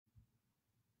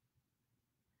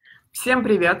Всем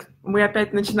привет! Мы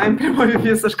опять начинаем прямой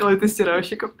эфир со школы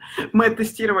тестировщиков. Мы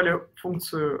оттестировали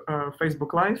функцию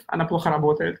Facebook Live. Она плохо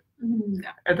работает.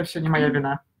 Да. Это все не моя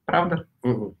вина, правда?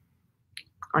 Угу.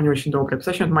 Они очень добрые.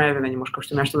 Представляешь, это моя вина немножко,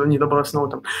 что у меня что-то не было с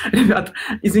ноутом. Ребят,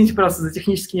 извините, пожалуйста, за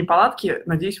технические неполадки.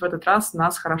 Надеюсь, в этот раз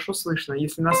нас хорошо слышно.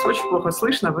 Если нас очень плохо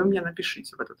слышно, вы мне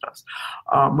напишите в этот раз.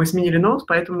 Мы сменили ноут,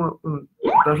 поэтому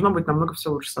должно быть намного все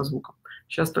лучше со звуком.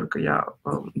 Сейчас только я...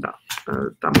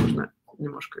 там нужно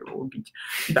немножко его убить.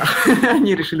 Да,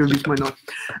 они решили убить мой ноут.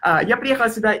 Я приехала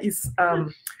сюда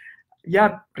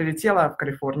Я прилетела в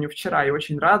Калифорнию вчера и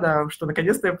очень рада, что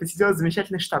наконец-то я посетила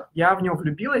замечательный штат. Я в него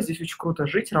влюбилась, здесь очень круто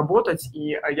жить, работать,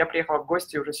 и я приехала в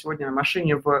гости уже сегодня на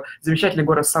машине в замечательный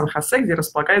город Сан-Хосе, где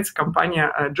располагается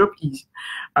компания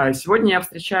JobEasy. Сегодня я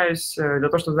встречаюсь для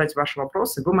того, чтобы задать ваши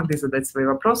вопросы. Вы могли задать свои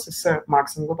вопросы с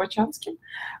Максом Глубочанским,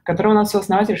 который у нас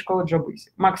сооснователь школы JobEasy.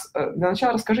 Макс, для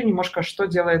начала расскажи немножко, что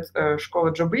делает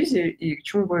школа JobEasy и к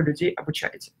чему вы людей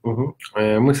обучаете.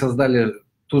 Мы создали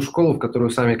ту школу, в которую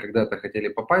сами когда-то хотели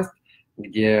попасть,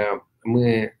 где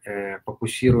мы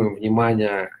фокусируем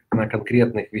внимание на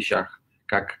конкретных вещах,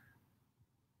 как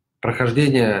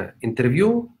прохождение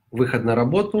интервью, выход на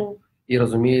работу и,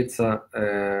 разумеется,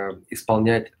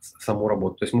 исполнять саму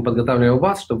работу. То есть мы подготавливаем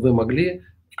вас, чтобы вы могли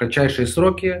в кратчайшие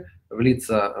сроки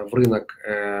влиться в рынок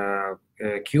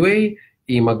QA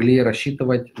и могли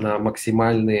рассчитывать на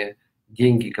максимальные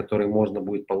деньги, которые можно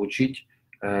будет получить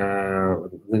на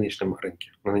нынешнем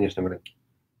рынке.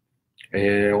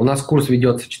 У нас курс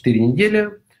ведется 4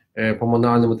 недели по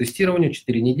мануальному тестированию.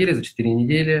 4 недели. За 4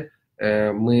 недели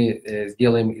мы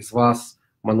сделаем из вас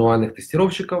мануальных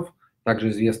тестировщиков, также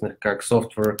известных как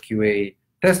Software QA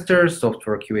Tester,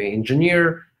 Software QA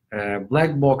Engineer,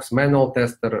 Black Box, Manual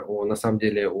Tester. На самом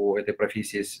деле у этой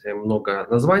профессии есть много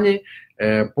названий.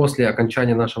 После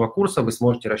окончания нашего курса вы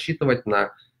сможете рассчитывать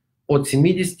на от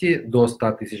 70 до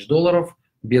 100 тысяч долларов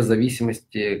без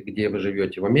зависимости, где вы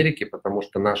живете в Америке, потому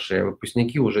что наши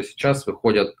выпускники уже сейчас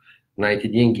выходят на эти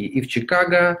деньги и в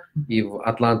Чикаго, и в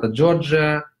Атланта,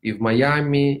 Джорджия, и в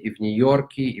Майами, и в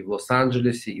Нью-Йорке, и в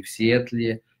Лос-Анджелесе, и в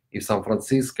Сиэтле, и в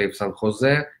Сан-Франциско, и в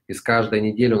Сан-Хозе. И с каждой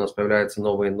недели у нас появляются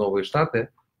новые штаты.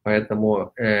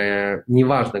 Поэтому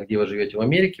неважно, где вы живете в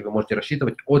Америке, вы можете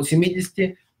рассчитывать от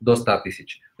 70 до 100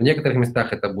 тысяч. В некоторых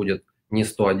местах это будет не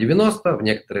 100, а 90, в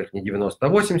некоторых не 90, а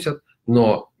 80,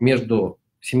 но между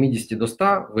 70 до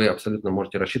 100 вы абсолютно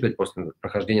можете рассчитывать после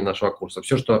прохождения нашего курса.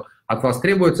 Все, что от вас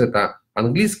требуется, это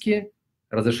английский,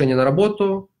 разрешение на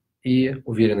работу и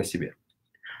уверенность в себе.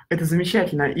 Это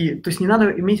замечательно. То есть не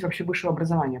надо иметь вообще высшего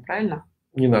образования, правильно?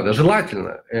 Не надо.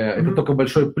 Желательно. Это только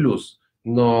большой плюс.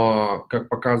 Но, как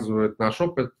показывает наш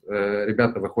опыт,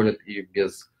 ребята выходят и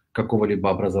без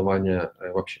какого-либо образования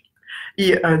вообще.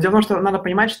 И дело в том, что надо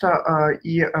понимать, что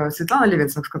и Светлана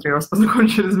Левинсон, с которой я вас познакомлю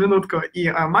через минутку, и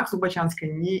Макс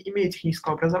Глубочанский не имеют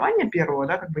технического образования первого,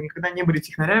 да, как бы никогда не были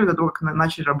технарями до того, как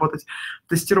начали работать в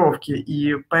тестировке.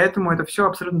 И поэтому это все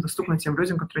абсолютно доступно тем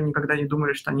людям, которые никогда не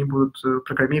думали, что они будут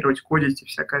программировать, кодить и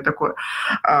всякое такое.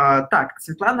 Так,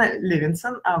 Светлана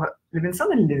Левинсон.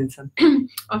 Левинсон или Левинсон?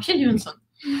 Вообще Левинсон.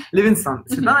 Левинсон.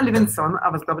 Светлана Левинсон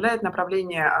возглавляет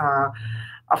направление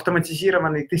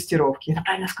автоматизированной тестировки. Я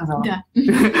правильно сказала? Да.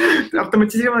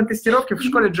 Автоматизированной тестировки в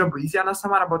школе JobEasy. Она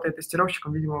сама работает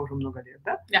тестировщиком, видимо, уже много лет,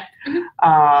 да?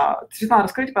 Да. Светлана,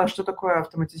 расскажите, пожалуйста, что такое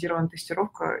автоматизированная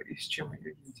тестировка и с чем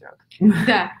ее едят?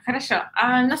 Да, хорошо.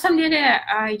 На самом деле,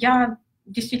 я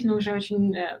действительно уже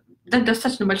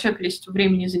достаточно большое количество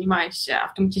времени занимаюсь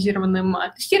автоматизированным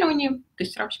тестированием,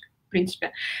 тестировщиком, в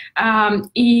принципе.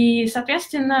 И,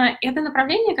 соответственно, это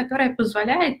направление, которое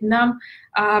позволяет нам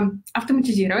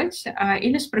автоматизировать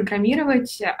или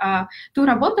спрограммировать ту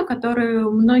работу, которую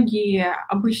многие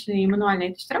обычные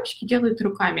мануальные тестировщики делают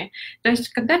руками. То есть,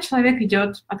 когда человек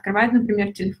идет, открывает,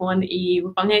 например, телефон и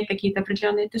выполняет какие-то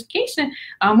определенные тест-кейсы,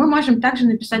 мы можем также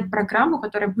написать программу,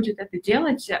 которая будет это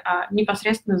делать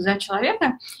непосредственно за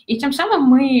человека. И тем самым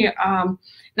мы,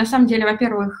 на самом деле,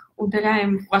 во-первых,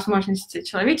 удаляем возможность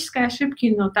человеческой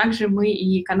ошибки, но также мы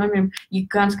и экономим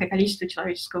гигантское количество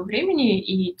человеческого времени,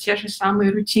 и те же самые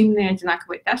рутинные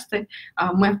одинаковые тесты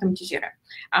мы автоматизируем.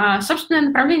 Собственное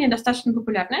направление достаточно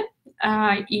популярное,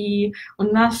 и у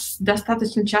нас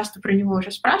достаточно часто про него уже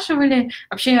спрашивали.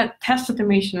 Вообще, test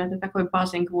automation — это такой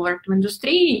buzzing word в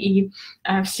индустрии, и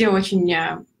все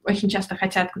очень часто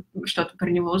хотят что-то про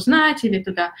него узнать или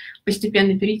туда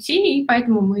постепенно перейти, и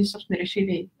поэтому мы, собственно,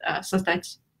 решили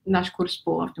создать наш курс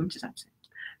по автоматизации.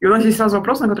 И у нас есть сразу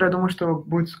вопрос, на который, я думаю, что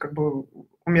будет как бы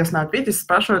у уместно ответить,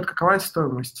 спрашивают, какова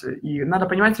стоимость. И надо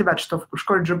понимать, ребят, что в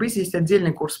школе JobEasy есть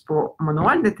отдельный курс по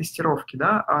мануальной тестировке,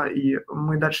 да, и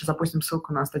мы дальше запустим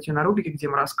ссылку на статью на Рубике, где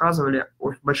мы рассказывали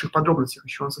о больших подробностях,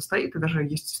 из чего он состоит, и даже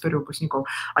есть история выпускников.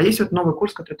 А есть вот новый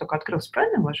курс, который только открылся,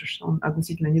 правильно, Маша, что он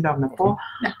относительно недавно, по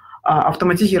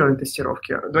автоматизированной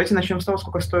тестировке. Давайте начнем с того,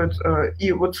 сколько стоит.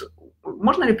 И вот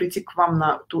можно ли прийти к вам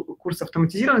на курс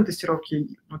автоматизированной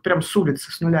тестировки вот прям с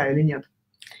улицы, с нуля или нет?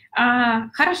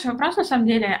 Хороший вопрос, на самом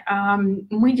деле.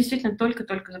 Мы действительно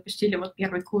только-только запустили вот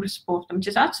первый курс по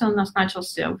автоматизации, он у нас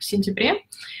начался в сентябре.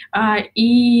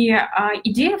 И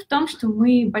идея в том, что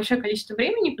мы большое количество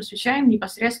времени посвящаем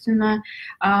непосредственно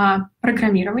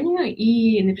программированию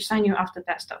и написанию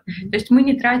автотестов. То есть мы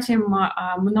не тратим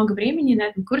много времени на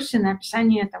этом курсе на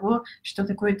описание того, что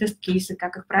такое тест-кейсы,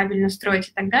 как их правильно строить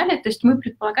и так далее. То есть мы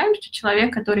предполагаем, что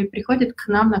человек, который приходит к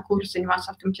нам на курс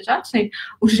заниматься автоматизацией,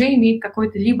 уже имеет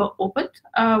какой-то либо опыт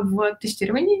в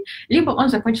тестировании, либо он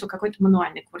закончил какой-то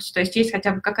мануальный курс. То есть есть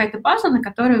хотя бы какая-то база, на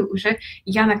которую уже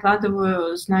я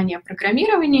накладываю знания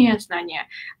программирования, знания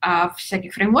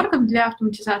всяких фреймворков для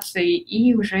автоматизации,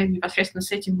 и уже непосредственно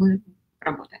с этим мы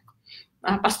работаем.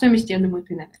 По стоимости, я думаю,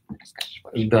 ты, наверное, расскажешь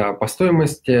больше. Да, по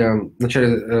стоимости,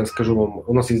 вначале скажу вам,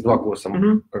 у нас есть два курса,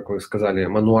 как вы сказали,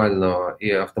 мануального и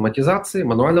автоматизации,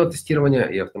 мануального тестирования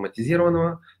и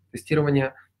автоматизированного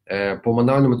тестирования. По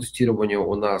мануальному тестированию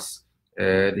у нас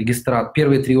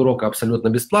первые 3 урока абсолютно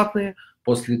бесплатные.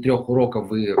 После 3 уроков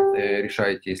вы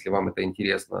решаете, если вам это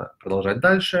интересно, продолжать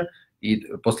дальше. И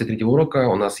после 3-го урока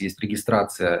у нас есть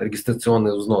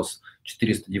регистрационный взнос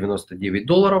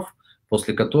 $499,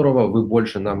 после которого вы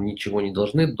больше нам ничего не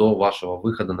должны до вашего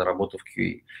выхода на работу в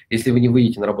QA. Если вы не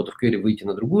выйдете на работу в QA или выйдете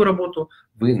на другую работу,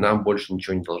 вы нам больше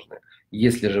ничего не должны.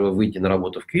 Если же вы выйдете на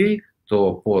работу в QA,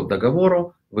 то по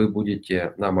договору вы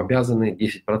будете нам обязаны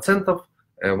 10%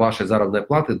 вашей заработной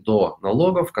платы до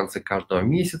налогов в конце каждого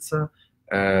месяца.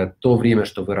 То время,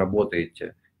 что вы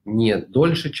работаете, не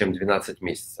дольше, чем 12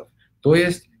 месяцев. То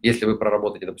есть, если вы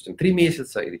проработаете, допустим, 3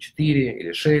 месяца, или 4,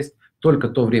 или 6, только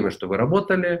то время, что вы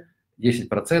работали,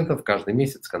 10% каждый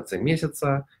месяц в конце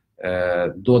месяца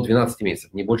до 12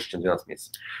 месяцев, не больше, чем 12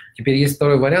 месяцев. Теперь есть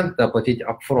второй вариант, это оплатить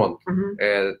upfront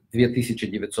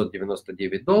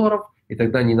 $2999, и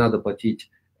тогда не надо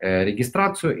платить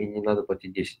регистрацию и не надо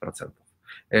платить 10%.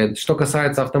 Что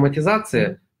касается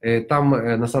автоматизации, там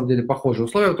на самом деле похожие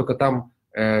условия, только там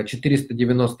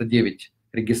 499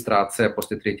 регистрация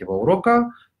после 3-го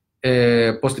урока,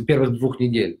 после первых 2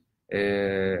 недель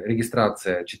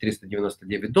регистрация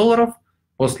 $499,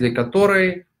 после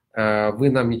которой вы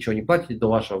нам ничего не платите до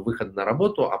вашего выхода на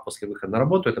работу, а после выхода на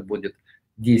работу это будет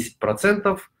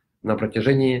 10% на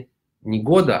протяжении не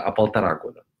года, а 1,5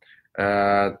 года.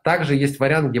 Также есть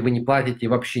вариант, где вы не платите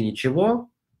вообще ничего,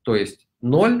 то есть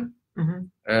 0,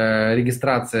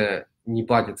 регистрация не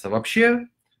платится вообще,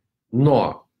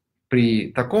 но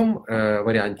при таком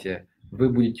варианте вы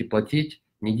будете платить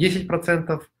не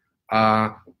 10%,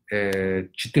 а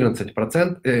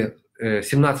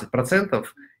 17%,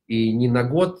 и не на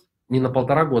год, не на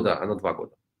 1,5 года, а на 2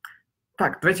 года.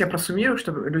 Так, давайте я просуммирую,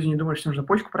 чтобы люди не думали, что нужно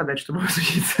почку продать, чтобы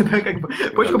возучиться. Да, как бы.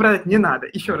 Почку продать не надо.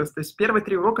 Еще раз, то есть первые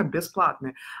 3 урока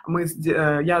бесплатные.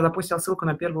 Я запустил ссылку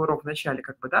на первый урок в начале,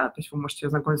 как бы, да, то есть вы можете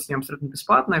ознакомиться с ним абсолютно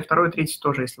бесплатно, и 2-й, 3-й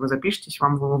тоже, если вы запишетесь,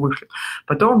 вам его вышлют.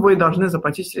 Потом вы должны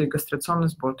заплатить регистрационный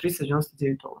сбор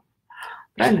 $399.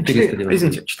 Правильно?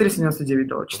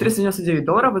 $499.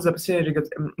 $499 вы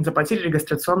заплатили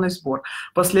регистрационный сбор.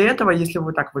 После этого, если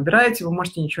вы так выбираете, вы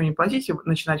можете ничего не платить и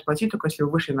начинать платить только если вы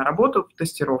вышли на работу в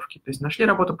тестировке, то есть нашли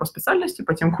работу по специальности,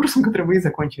 по тем курсам, которые вы и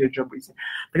закончили в JobEasy.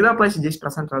 Тогда вы платите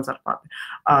 10% от зарплаты.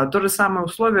 То же самое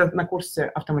условие на курсе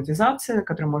автоматизации, на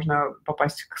который можно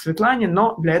попасть к Светлане,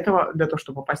 но для того,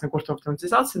 чтобы попасть на курс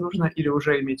автоматизации, нужно или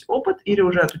уже иметь опыт, или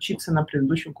уже отучиться на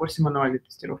предыдущем курсе мануальной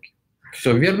тестировки.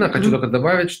 Все верно. Хочу только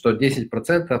добавить, что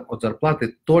 10% от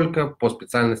зарплаты только по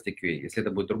специальности QA. Если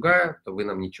это будет другая, то вы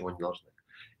нам ничего не должны.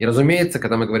 И, разумеется,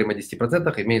 когда мы говорим о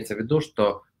 10%, имеется в виду,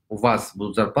 что у вас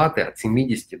будут зарплаты от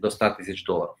 70 до 100 тысяч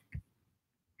долларов.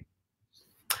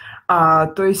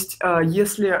 То есть,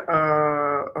 если...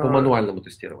 По мануальному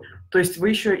тестированию. То есть вы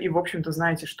еще и, в общем-то,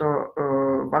 знаете, что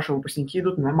ваши выпускники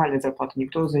идут на нормальные зарплаты,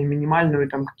 никто за минимальную,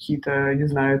 там, какие-то, не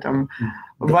знаю, там,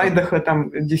 в Айдахо, там,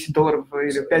 $10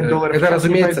 или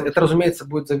 $5. Это, разумеется,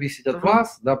 будет зависеть от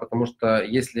вас, да, потому что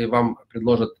если вам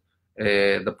предложат,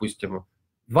 допустим,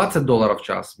 $20 в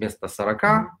час вместо 40,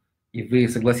 и вы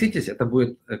согласитесь, это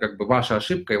будет как бы ваша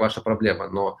ошибка и ваша проблема,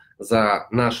 но за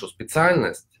нашу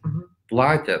специальность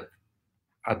платят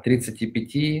от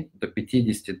 35 до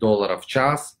 $50 в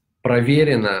час,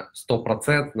 проверено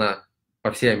 100%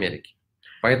 по всей Америке.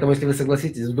 Поэтому, если вы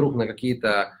согласитесь вдруг на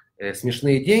какие-то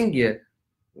смешные деньги,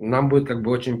 нам будет как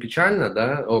бы очень печально,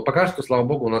 да. Пока что, слава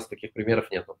богу, у нас таких примеров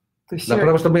нету. Да,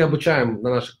 потому что мы обучаем на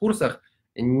наших курсах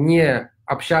не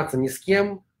общаться ни с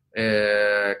кем,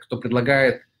 кто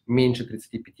предлагает меньше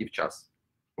 35 в час.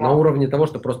 На уровне того,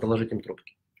 что просто ложить им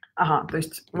трубки. Ага, то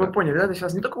есть вы поняли, да? То есть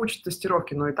вас не только учат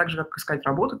тестировки, но и также как искать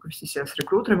работу, как вести себя с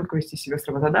рекрутерами, как вести себя с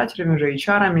работодателями, уже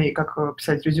HR-ами, и как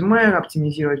писать резюме,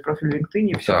 оптимизировать профиль LinkedIn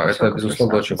и все. Да, это,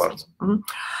 безусловно, очень важно. Угу.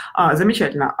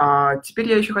 Замечательно. Теперь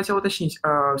я еще хотела уточнить,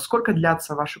 сколько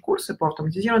длятся ваши курсы по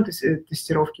автоматизированной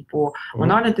тестировке, по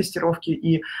мануальной тестировке,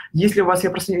 и если у вас,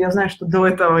 я знаю, что до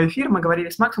этого эфира мы говорили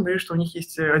с Максом, говорили, что у них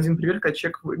есть один пример, когда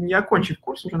человек, не окончив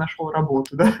курс, уже нашел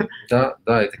работу, да?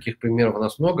 Да, и таких примеров у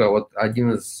нас много. Вот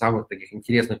один из самых таких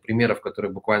интересных примеров,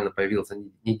 который буквально появился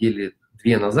недели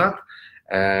 2 назад.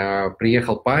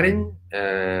 Приехал парень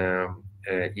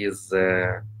из,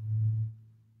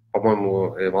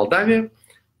 по-моему, Молдавии,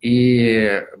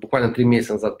 и буквально 3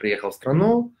 месяца назад приехал в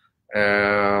страну,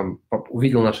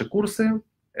 увидел наши курсы,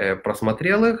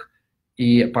 просмотрел их,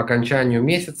 и по окончанию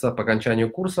месяца, по окончанию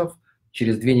курсов,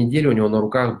 через 2 недели у него на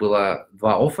руках было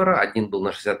 2 оффера. Один был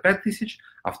на 65 тысяч,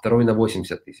 а второй на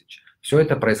 80 тысяч. Все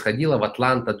это происходило в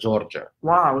Атланта, Джорджия.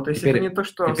 Вау, то есть это не то,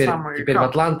 что самый... Теперь в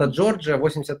Атланта, Джорджия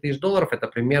 80 тысяч долларов – это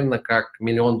примерно как $1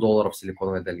 миллион в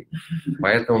Силиконовой долине.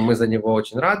 Поэтому мы за него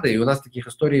очень рады. И у нас таких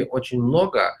историй очень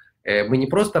много. Мы не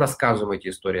просто рассказываем эти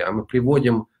истории, а мы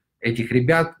приводим этих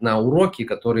ребят на уроки,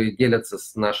 которые делятся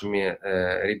с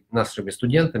нашими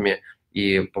студентами,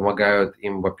 и помогают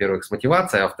им, во-первых, с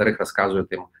мотивацией, а во-вторых,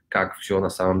 рассказывают им, как все на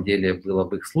самом деле было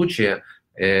в их случае.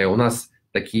 У нас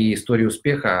такие истории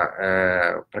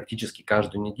успеха практически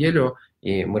каждую неделю,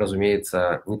 и мы,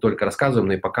 разумеется, не только рассказываем,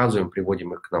 но и показываем,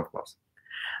 приводим их к нам в класс.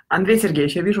 Андрей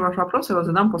Сергеевич, я вижу ваш вопрос, я его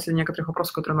задам после некоторых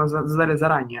вопросов, которые мы задали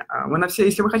заранее.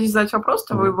 Если вы хотите задать вопрос,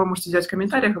 то вы можете сделать в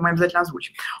комментариях, и мы обязательно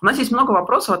озвучим. У нас есть много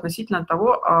вопросов относительно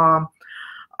того,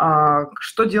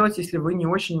 что делать, если вы не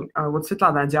очень... Вот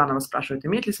Светлана Дианова спрашивает,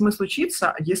 имеет ли смысл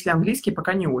учиться, если английский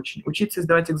пока не очень? Учиться и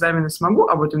сдавать экзамены смогу,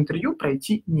 а вот интервью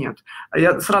пройти нет.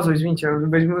 Я сразу, извините,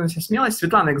 возьму на себя смелость.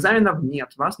 Светлана, экзаменов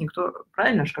нет. Вас никто,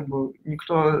 правильно же,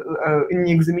 никто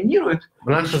не экзаменирует?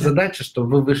 Наша задача, чтобы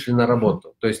вы вышли на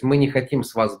работу. То есть мы не хотим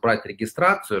с вас брать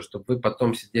регистрацию, чтобы вы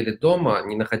потом сидели дома,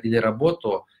 не находили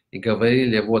работу и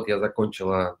говорили, вот я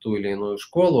закончила ту или иную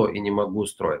школу и не могу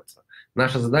устроиться.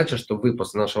 Наша задача, чтобы вы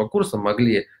после нашего курса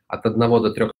могли от 1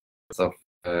 до 3 месяцев,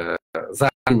 за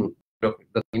 1 до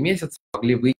 3 месяца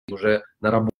могли выйти уже на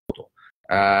работу.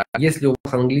 Если у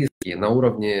вас английский на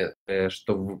уровне,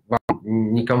 что вам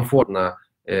некомфортно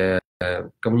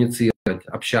коммуницировать,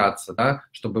 общаться, да,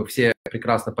 чтобы все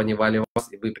прекрасно понимали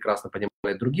вас и вы прекрасно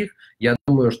понимали других, я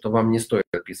думаю, что вам не стоит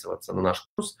записываться на наш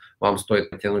курс, вам стоит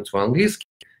потянуть свой английский,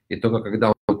 и только когда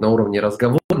он будет на уровне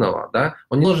разговорного, да,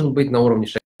 он не должен быть на уровне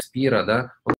Шекспира,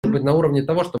 да, он должен быть на уровне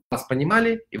того, чтобы вас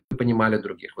понимали и вы понимали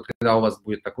других. Вот когда у вас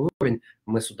будет такой уровень,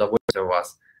 мы с удовольствием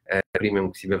вас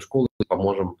примем к себе в школу и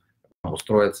поможем вам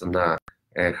устроиться на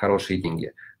хорошие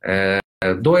деньги.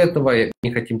 До этого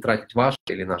не хотим тратить ваше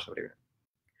или наше время.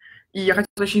 И я хотела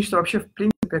уточнить, что вообще, в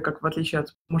принципе, как в отличие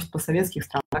от, может, постсоветских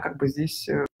стран, да, как бы здесь,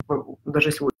 даже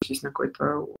если вы учитесь на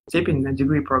какой-то степени, на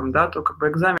degree program, да, то как бы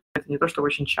экзамен – это не то, что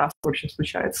очень часто вообще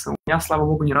случается. У меня, слава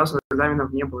богу, ни разу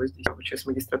экзаменов не было здесь. Я учусь в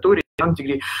магистратуре,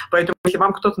 degree. Поэтому, если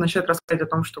вам кто-то начнет рассказывать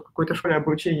о том, что в какой-то школе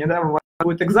обучения, да, у вас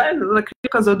будет экзамен, надо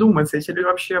крепко задуматься, если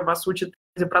вообще вас учат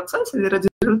ради процесса или ради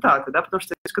результата, да, потому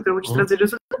что люди, которые учат ради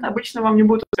результата, обычно вам не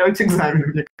будут устраивать экзамен,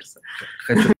 мне кажется.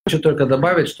 Хочу только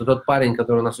добавить, что тот парень,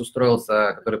 который у нас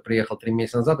устроился, который приехал 3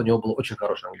 месяца назад, у него был очень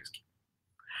хороший английский.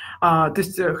 То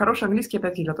есть хороший английский,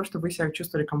 опять-таки, для того, чтобы вы себя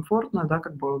чувствовали комфортно, да,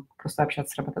 как бы просто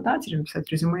общаться с работодателем,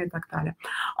 писать резюме и так далее.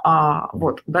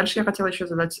 Вот. Дальше я хотела еще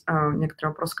задать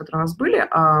некоторые вопросы, которые у нас были.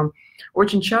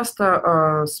 Очень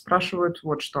часто спрашивают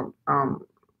вот что.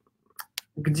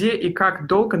 Где и как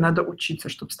долго надо учиться,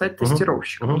 чтобы стать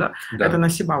тестировщиком, да? Это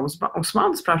Насиба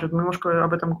Усман спрашивает, мы немножко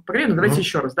об этом поговорим, но давайте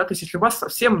еще раз, да, то есть если у вас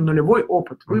совсем нулевой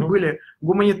опыт, вы были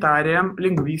гуманитарием,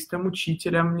 лингвистом,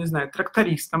 учителем, не знаю,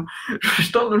 трактористом,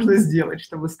 что нужно сделать,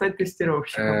 чтобы стать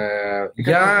тестировщиком?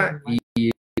 Я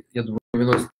думаю,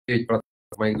 99%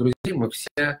 моих друзей, мы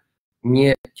все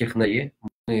не технари,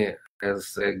 мы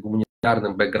с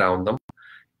гуманитарным бэкграундом,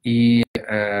 и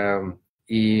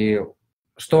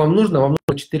что вам нужно? Вам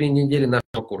нужно 4 недели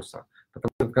нашего курса. Потому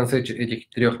что в конце этих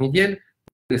 4 недель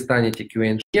вы станете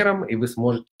QA-инженером, и вы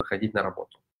сможете выходить на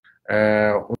работу.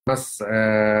 У нас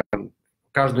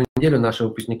каждую неделю наши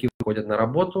выпускники выходят на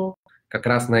работу, как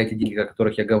раз на эти деньги, о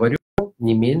которых я говорю,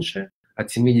 не меньше, от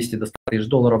 70 до 100 тысяч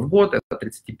долларов в год, это от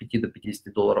 35 до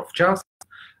 50 долларов в час.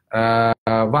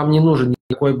 вам не нужен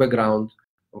никакой бэкграунд.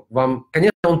 Вам,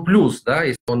 конечно, он плюс, да,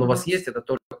 если он у вас есть, это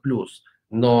только плюс.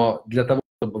 Но для того,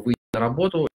 чтобы выйти на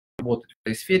работу, работать в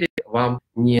этой сфере, вам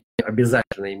не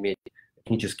обязательно иметь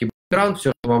технический бэкграунд.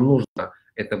 Все, что вам нужно,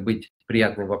 это быть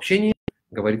приятным в общении,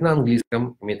 говорить на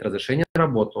английском, иметь разрешение на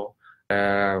работу,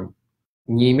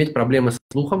 не иметь проблемы с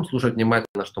слухом, слушать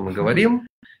внимательно, что мы говорим,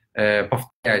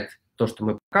 повторять то, что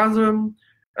мы показываем,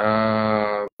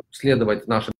 следовать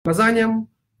нашим указаниям,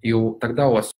 и тогда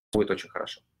у вас будет очень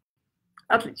хорошо.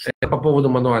 Отлично. Это по поводу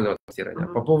мануального тестирования.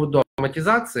 По поводу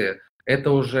автоматизации,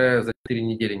 это уже за 4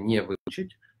 недели не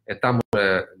выучить. Там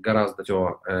уже гораздо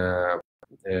все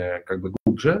как бы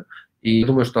глубже. И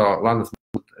думаю, что Лана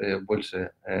сможет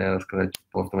больше рассказать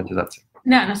по автоматизации.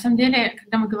 Да, на самом деле,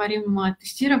 когда мы говорим о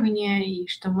тестировании и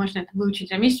что можно это выучить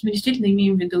за месяц, мы действительно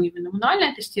имеем в виду именно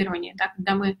мануальное тестирование. Да,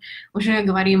 когда мы уже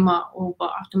говорим об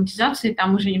автоматизации,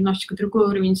 там уже немножечко другой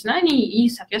уровень знаний и,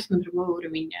 соответственно, другой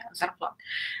уровень зарплат.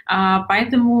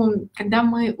 Поэтому, когда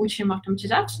мы учим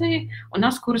автоматизации, у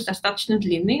нас курс достаточно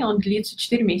длинный, он длится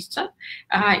 4 месяца,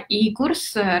 и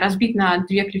курс разбит на 2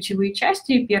 ключевые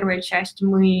части. Первая часть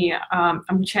мы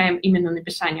обучаем именно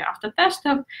написанию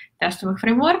автотестов, тестовых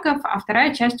фреймворков, а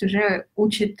вторая часть уже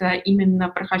учит именно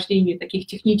прохождению таких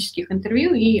технических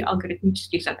интервью и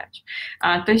алгоритмических задач.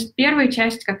 То есть первая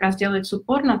часть как раз делается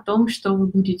упор на том, что вы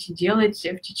будете делать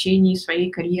в течение своей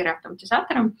карьеры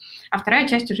автоматизатором, а вторая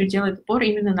часть уже делает упор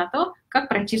именно на то, как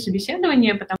пройти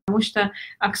собеседование, потому что,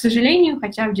 к сожалению,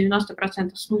 хотя в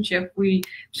 90% случаев вы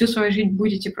всю свою жизнь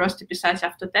будете просто писать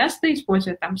автотесты,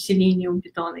 используя там Selenium,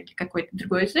 Python или какой-то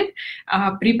другой язык,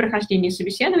 при прохождении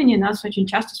собеседования нас очень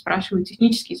часто спрашивают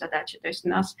технические задачи, то есть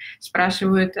нас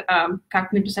спрашивают,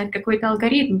 как написать какой-то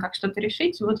алгоритм, как что-то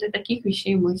решить. Вот для таких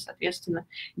вещей мы, соответственно,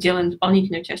 делаем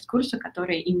дополнительную часть курса,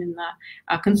 которая именно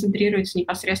концентрируется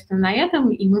непосредственно на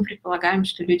этом, и мы предполагаем,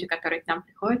 что люди, которые к нам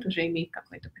приходят, уже имеют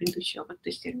какой-то предыдущий опыт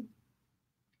тестирования.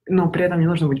 Но при этом не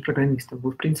нужно быть программистом.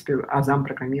 Вы, в принципе, азам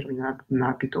программирования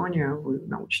на питоне вы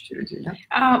научите людей,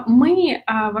 да? Мы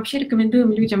вообще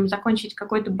рекомендуем людям закончить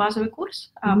какой-то базовый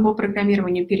курс по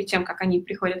программированию перед тем, как они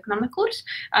приходят к нам на курс.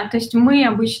 То есть мы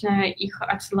обычно их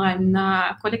отсылаем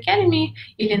на Code Academy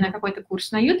или на какой-то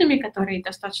курс на Udemy, который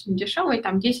достаточно дешевый,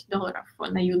 там $10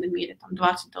 на Udemy или там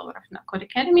 $20 на Code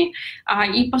Academy.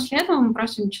 И после этого мы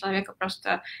просим человека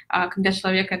просто, когда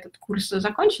человек этот курс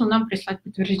закончил, нам прислать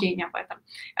подтверждение об этом.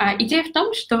 Идея в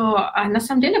том, что на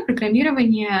самом деле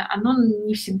программирование, оно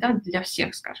не всегда для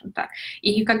всех, скажем так.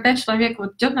 И когда человек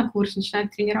вот идет на курс,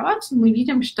 начинает тренироваться, мы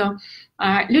видим, что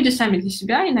люди сами для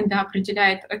себя иногда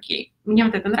определяют: окей, мне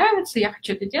вот это нравится, я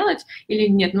хочу это делать, или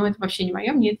нет, ну это вообще не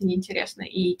мое, мне это не интересно.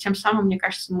 И тем самым, мне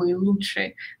кажется, мы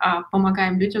лучше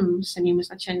помогаем людям самим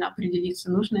изначально определиться,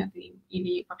 нужно это им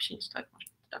или вообще не стоит, может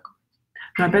быть, так.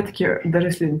 Но опять-таки, даже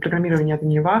если программирование это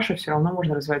не ваше, все равно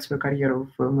можно развивать свою карьеру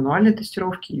в мануальной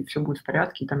тестировке, и все будет в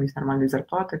порядке, и там есть нормальные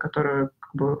зарплаты, которые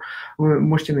как бы, вы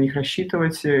можете на них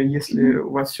рассчитывать. Если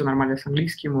у вас все нормально с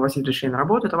английским, у вас есть разрешение на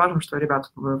работу, это важно, что ребята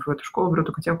в эту школу берут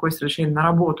только те, у кого есть разрешение на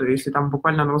работу. Если там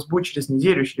буквально оно у вас будет через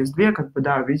неделю, через 2, как бы,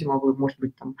 да, видимо, вы, может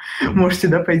быть, там можете,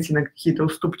 да, пойти на какие-то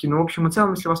уступки. Но, в общем и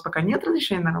целом, если у вас пока нет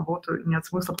разрешения на работу, нет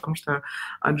смысла, потому что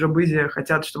JobEasy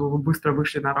хотят, чтобы вы быстро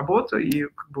вышли на работу, и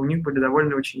как бы у них были довольно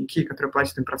ученики, которые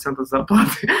платят им процент от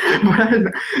зарплаты,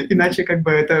 правильно? Иначе как бы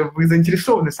это вы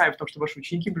заинтересованы сами в том, что ваши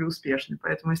ученики были успешны.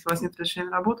 Поэтому если у вас нет разрешения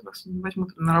на работу, вас не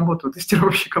возьмут на работу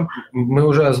тестировщиком. Мы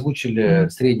уже озвучили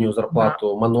среднюю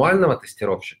зарплату мануального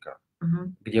тестировщика,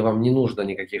 где вам не нужно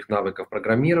никаких навыков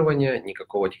программирования,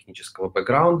 никакого технического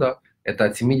бэкграунда. Это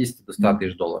от 70 до 100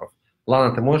 тысяч долларов.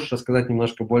 Лана, ты можешь рассказать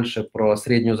немножко больше про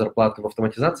среднюю зарплату в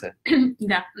автоматизации?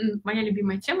 Да, моя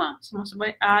любимая тема, само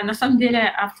собой. На самом деле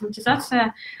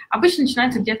автоматизация обычно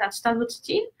начинается где-то от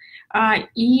 120,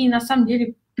 и на самом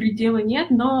деле предела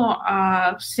нет, но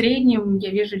в среднем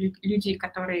я вижу людей,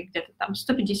 которые где-то там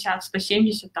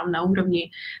 150-170 там на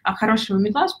уровне хорошего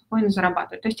медла спокойно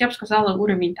зарабатывают. То есть я бы сказала,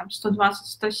 уровень там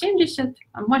 120-170,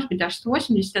 может быть даже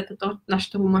 180, это то, на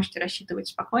что вы можете рассчитывать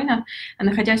спокойно,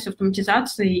 находясь в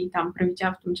автоматизации и там проведя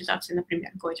автоматизации,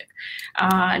 например, годик.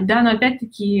 Да, но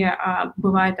опять-таки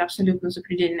бывают абсолютно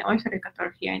запредельные офферы,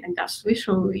 которых я иногда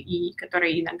слышу и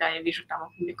которые иногда я вижу там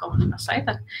опубликованы на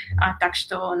сайтах, так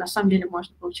что на самом деле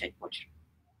можно получать больше.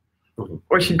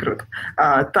 Очень круто.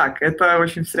 Так, это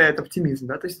очень вселяет оптимизм,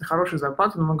 да, то есть хорошая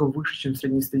зарплата намного выше, чем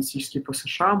среднестатистический по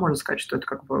США, можно сказать, что это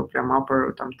как бы прям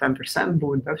upper, там, 10%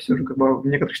 будет, да, все же как бы в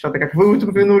некоторых штатах, как вы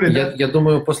упомянули, да? Я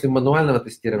думаю, после мануального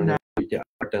тестирования будете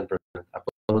upper 10%, а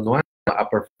после мануального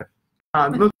upper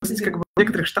 5%. Ну, то есть как бы в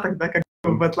некоторых штатах, да, как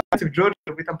в Атланте, в Джорджии,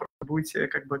 вы там просто будете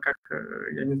как бы как,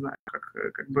 я не знаю,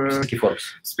 как бы...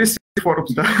 Список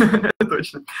Forbes, да,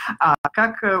 точно. А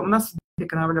как у нас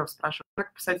Коновалев спрашивает,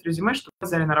 как писать резюме, что вы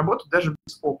взяли на работу даже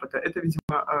без опыта? Это,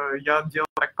 видимо, я делал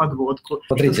так подводку.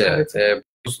 Смотрите,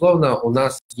 безусловно, у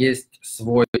нас есть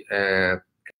свой,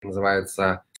 как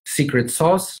называется, secret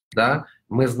sauce, да,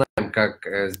 мы знаем, как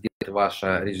сделать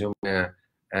ваше резюме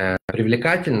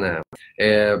привлекательное.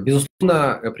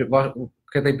 Безусловно,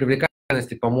 к этой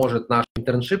привлекательности поможет наш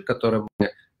интерншип, который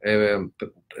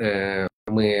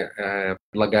мы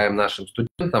предлагаем нашим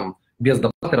студентам, без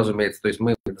доплаты, разумеется, то есть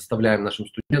мы предоставляем нашим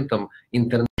студентам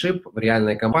интерншип в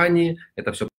реальной компании,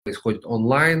 это все происходит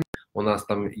онлайн, у нас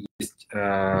там есть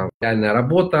реальная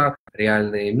работа,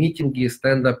 реальные митинги,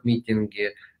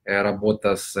 стендап-митинги,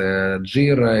 работа с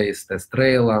Jira, с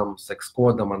TestRail, с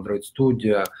Xcode, Android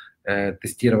Studio,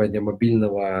 тестирование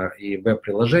мобильного и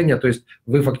веб-приложения, то есть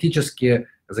вы фактически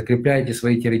закрепляете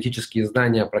свои теоретические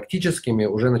знания практическими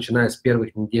уже начиная с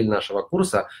первых недель нашего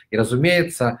курса. И,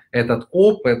 разумеется, этот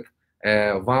опыт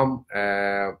вам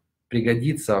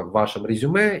пригодится в вашем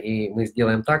резюме, и мы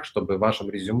сделаем так, чтобы в вашем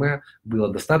резюме было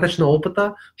достаточно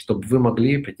опыта, чтобы вы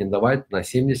могли претендовать на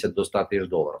 70 до 100 тысяч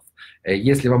долларов.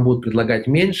 Если вам будут предлагать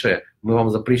меньше, мы вам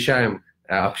запрещаем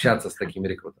общаться с такими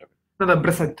рекрутерами. Надо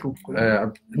бросать трубку.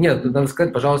 Нет, надо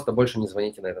сказать, пожалуйста, больше не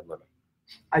звоните на этот номер.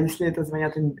 А если это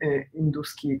звонят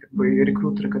индусские как бы,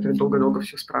 рекрутеры, которые долго-долго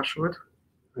все спрашивают?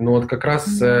 Ну вот как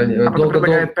раз...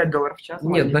 предлагают $5 в час?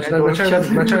 Нет,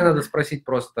 вначале надо спросить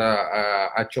просто,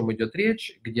 о чем идет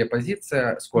речь, где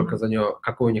позиция, сколько за нее,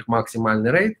 какой у них максимальный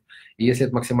рейт. И если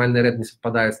этот максимальный рейт не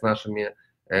совпадает с нашими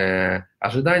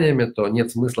ожиданиями, то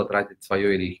нет смысла тратить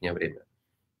свое или их время.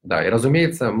 Да, и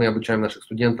разумеется, мы обучаем наших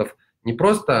студентов не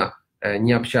просто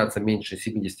не общаться меньше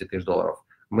 70 тысяч долларов,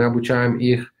 мы обучаем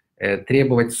их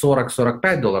требовать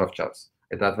 $40-45 в час.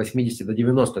 Это от 80 до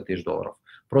 90 тысяч долларов.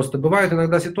 Просто бывают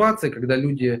иногда ситуации, когда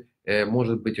люди,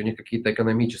 может быть, у них какие-то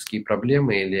экономические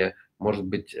проблемы или, может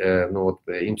быть,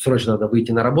 им срочно надо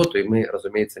выйти на работу, и мы,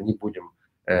 разумеется, не будем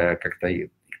как-то их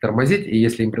тормозить. И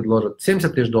если им предложат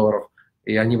 70 тысяч долларов,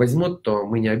 и они возьмут, то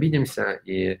мы не обидимся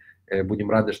и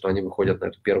будем рады, что они выходят на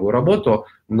эту первую работу.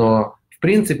 Но, в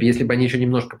принципе, если бы они еще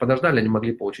немножко подождали, они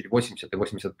могли получить 80 и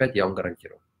 85, я вам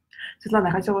гарантирую. Светлана,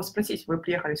 я хотела вас спросить, вы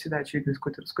приехали сюда, очевидно, из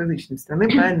какой-то русскоязычной страны,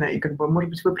 правильно? И, как бы, может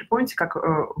быть, вы припомните, как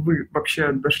вы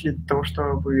вообще дошли до того,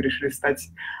 что вы решили стать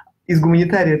из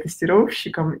гуманитария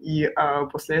тестировщиком, и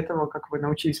после этого, как вы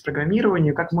научились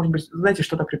программированию, как, может быть, знаете,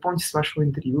 что-то припомните с вашего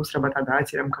интервью с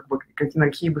работодателем, как бы, на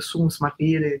какие бы суммы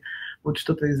смотрели, вот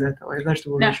что-то из этого. Я знаю, что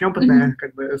вы уже очень опытная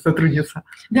как бы, сотрудница.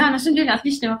 Да, на самом деле,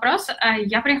 отличный вопрос.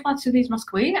 Я приехала отсюда из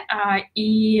Москвы,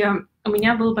 и у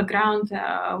меня был бэкграунд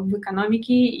в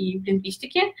экономике и в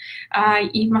лингвистике,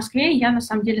 и в Москве я, на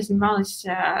самом деле, занималась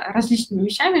различными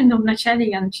вещами, но вначале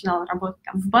я начинала работать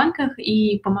там в банках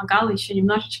и помогала еще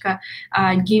немножечко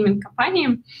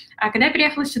гейминг-компаниям. А когда я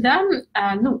приехала сюда,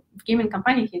 в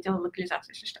гейминг-компаниях я делала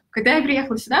локализацию, если что. Когда я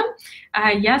приехала сюда,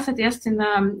 я,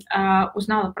 соответственно,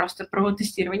 узнала просто про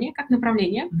тестирование как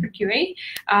направление, про QA,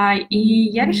 и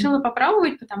я решила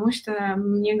попробовать, потому что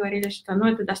мне говорили, что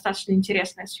это достаточно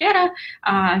интересная сфера,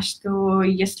 что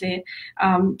если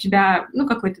у тебя,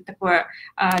 какой-то такой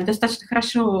достаточно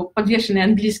хорошо подвешенный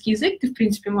английский язык, ты, в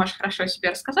принципе, можешь хорошо себе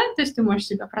рассказать, то есть ты можешь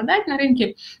себя продать на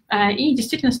рынке, и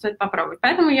действительно стоит попробовать.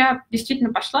 Поэтому я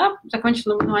действительно пошла,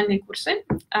 закончила мануальные курсы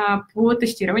по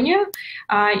тестированию,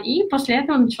 и после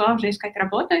этого начала уже искать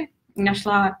работу,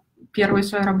 нашла первую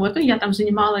свою работу, я там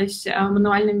занималась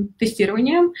мануальным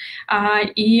тестированием,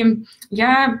 и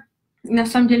я на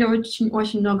самом деле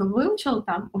очень много выучила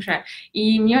там уже,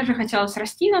 и мне уже хотелось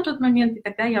расти на тот момент, и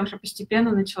тогда я уже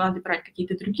постепенно начала добирать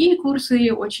какие-то другие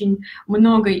курсы, очень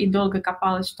много и долго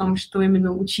копалась в том, что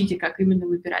именно учить и как именно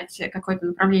выбирать какое-то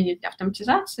направление для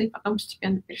автоматизации, потом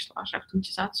постепенно перешла уже в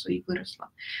автоматизацию и выросла.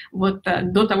 Вот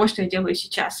до того, что я делаю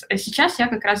сейчас. Сейчас я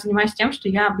как раз занимаюсь тем, что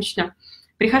я обычно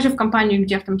прихожу в компанию,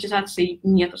 где автоматизации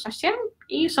нету совсем,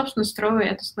 и, собственно, строю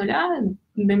это с нуля,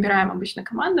 набираем обычно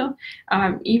команду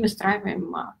и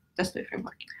выстраиваем тестовые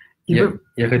фреймворки.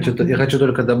 Я хочу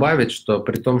только добавить, что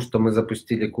при том, что мы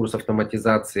запустили курс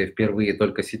автоматизации впервые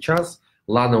только сейчас,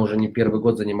 Лана уже не первый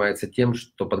год занимается тем,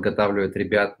 что подготавливает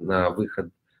ребят на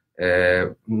выход,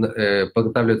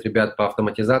 подготавливает ребят по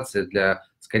автоматизации для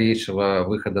скорейшего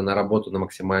выхода на работу на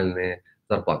максимальные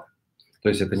зарплаты. То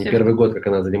есть это не первый год, как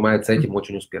она занимается этим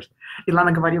очень успешно.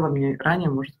 Илана говорила мне ранее,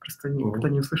 может, просто никто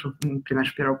не услышал при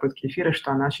нашей первой попытке эфира,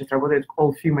 что она сейчас работает в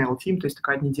all-female team, то есть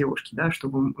только одни девушки, да,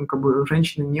 чтобы как бы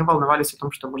женщины не волновались о том,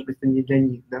 что, может быть, это не для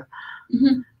них, да?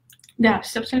 Да,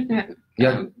 все абсолютно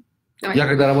верно. Я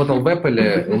когда работал в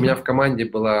Apple, у меня в команде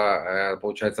было,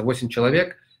 получается, 8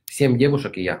 человек, 7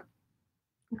 девушек и я.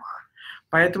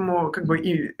 Поэтому как бы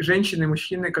и женщины, и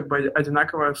мужчины как бы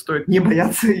одинаково стоит не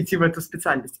бояться идти в эту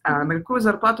специальность. А на какую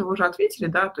зарплату вы уже ответили,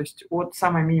 да? То есть от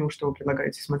самое минимум, что вы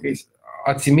предлагаете смотреть?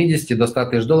 От 70 до 100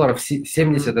 тысяч долларов.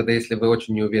 70 это если вы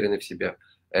очень не уверены в себе.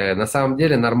 На самом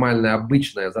деле нормальная,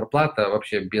 обычная зарплата,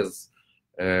 вообще без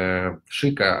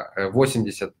шика,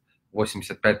 80-85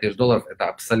 тысяч долларов – это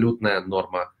абсолютная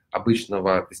норма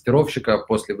обычного тестировщика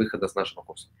после выхода с нашего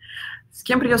курса. С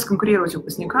кем придется конкурировать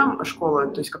выпускникам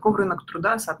школы? То есть каков рынок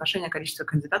труда, соотношение количества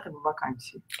кандидатов и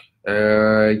вакансий?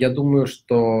 Я думаю,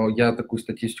 что я такую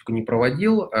статистику не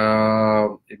проводил.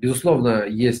 Безусловно,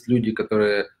 есть люди,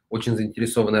 которые очень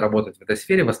заинтересованы работать в этой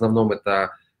сфере. В основном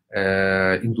это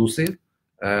индусы.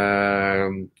 Но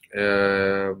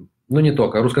не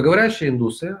только. Русскоговорящие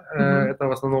индусы. Это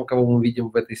в основном, кого мы видим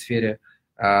в этой сфере.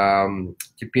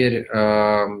 Теперь,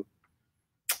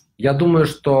 я думаю,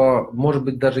 что, может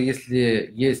быть, даже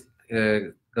если есть,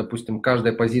 допустим, в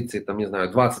каждой позиции, там, не знаю,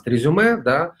 20 резюме,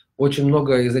 да, очень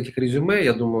много из этих резюме,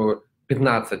 я думаю,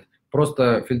 15,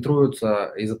 просто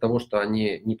фильтруются из-за того, что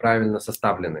они неправильно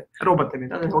составлены. Роботами,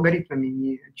 да, алгоритмами,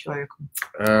 не человеком.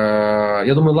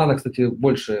 Я думаю, Лана, кстати,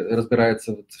 больше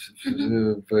разбирается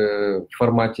в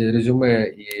формате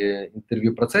резюме и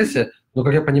интервью-процессе, но,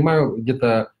 как я понимаю,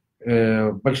 где-то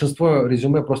большинство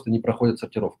резюме просто не проходят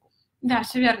сортировку. Да,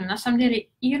 все верно. На самом деле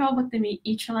и роботами,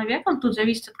 и человеком тут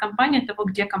зависит от компании, от того,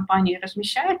 где компания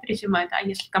размещает резюме. Да,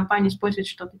 если компания использует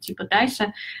что-то типа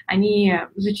DICE, они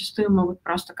зачастую могут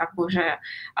просто как бы уже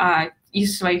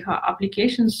из своих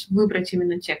applications выбрать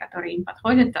именно те, которые им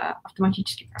подходят,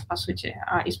 автоматически, по сути,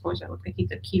 используя вот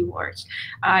какие-то keywords.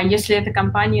 Если эта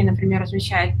компания, например,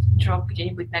 размещает job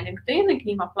где-нибудь на LinkedIn, и к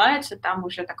ним аплается, там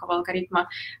уже такого алгоритма,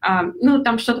 ну,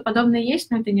 там что-то подобное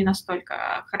есть, но это не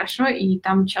настолько хорошо, и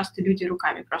там часто люди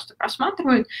руками просто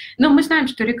просматривают. Но мы знаем,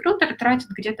 что рекрутер тратит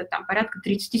где-то там порядка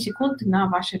 30 секунд на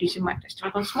ваше резюме. То есть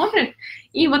вот он смотрит,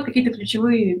 и вот какие-то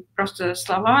ключевые просто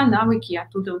слова, навыки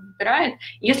оттуда выбирает.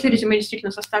 Если резюме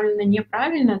действительно составлено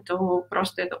неправильно, то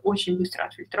просто это очень быстро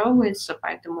отфильтровывается,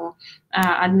 поэтому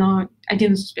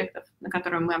один из аспектов, на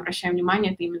который мы обращаем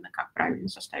внимание, это именно как правильно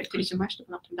составить резюме, чтобы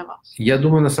оно продавалось. Я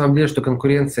думаю, на самом деле, что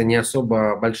конкуренция не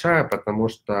особо большая, потому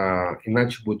что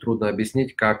иначе будет трудно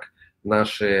объяснить, как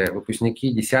наши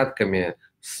выпускники десятками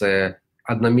с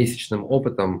одномесячным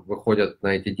опытом выходят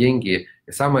на эти деньги,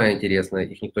 и самое интересное,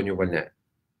 их никто не увольняет.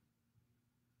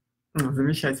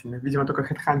 Замечательно. Видимо, только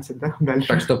HeadHunting, да, дальше.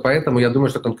 Так что поэтому я думаю,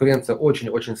 что конкуренция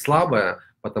очень-очень слабая,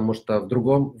 потому что в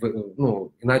другом,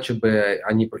 ну, иначе бы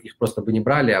они их просто бы не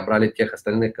брали, а брали тех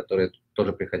остальных, которые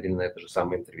тоже приходили на это же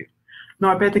самое интервью.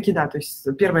 Но опять-таки, да, то есть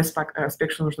первый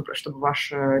аспект, что нужно, чтобы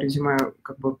ваше резюме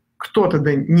как бы кто-то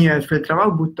не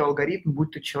отфильтровал, будь то алгоритм,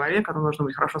 будь то человек, оно должно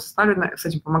быть хорошо составлено. С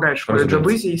этим помогает школе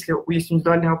JobEasy. Если есть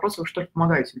индивидуальные вопросы, вы что-то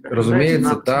помогаете? Ребята?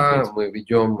 Разумеется, да, мы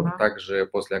ведем также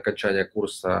после окончания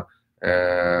курса,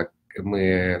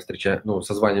 мы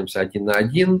созваниваемся 1 на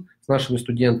 1 с нашими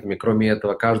студентами. Кроме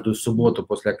этого, каждую субботу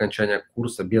после окончания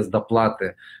курса без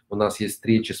доплаты у нас есть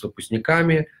встречи с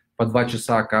выпускниками по 2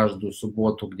 часа каждую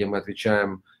субботу, где мы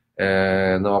отвечаем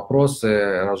на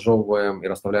вопросы, разжевываем и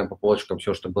расставляем по полочкам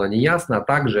все, что было неясно, а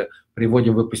также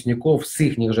приводим выпускников с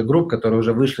их же групп, которые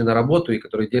уже вышли на работу и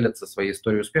которые делятся своей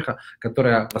историей успеха,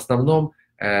 которая в основном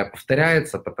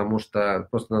повторяется, потому что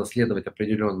просто надо следовать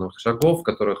определенных шагов, в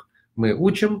которых мы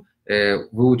учим,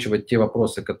 выучивать те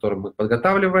вопросы, которые мы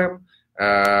подготавливаем,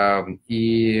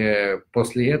 и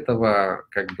после этого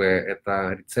как бы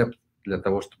это рецепт для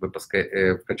того, чтобы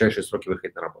в кратчайшие сроки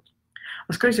выходить на работу.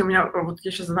 Скажите, вот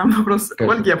я сейчас задам вопрос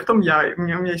Ольге, а потом у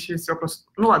меня еще есть вопрос.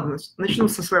 Ну ладно, начну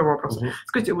со своего вопроса.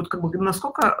 Скажите, вот как бы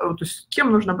насколько, то есть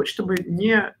кем нужно быть, чтобы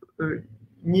не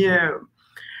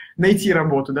найти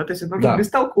работу, да? То есть это нужно быть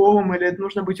бестолковым или это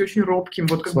нужно быть очень робким?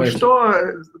 Вот как бы что,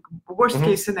 worst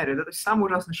case сценарий, да? То есть самый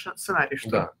ужасный сценарий,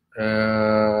 что?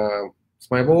 Да. С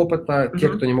моего опыта, те,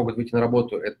 кто не могут выйти на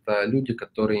работу, это люди,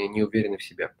 которые не уверены в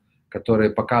себе, которые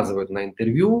показывают на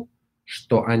интервью,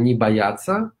 что они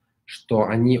боятся, что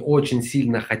они очень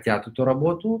сильно хотят эту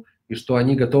работу и что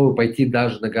они готовы пойти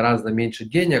даже на гораздо меньше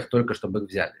денег, только чтобы их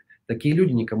взяли. Такие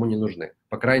люди никому не нужны,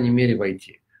 по крайней мере в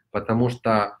IT, потому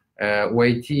что у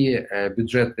IT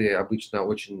бюджеты обычно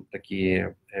очень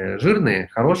такие жирные,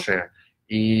 хорошие,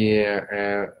 и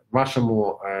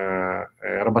вашему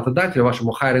работодателю,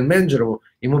 вашему hiring-менеджеру,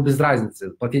 ему без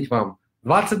разницы, платить вам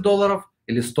 $20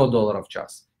 или $100 в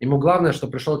час. Ему главное, что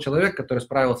пришел человек, который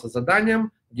справился с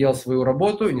заданием, делал свою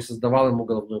работу и не создавал ему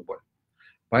головную боль.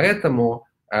 Поэтому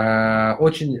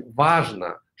очень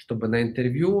важно, чтобы на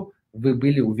интервью вы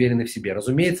были уверены в себе.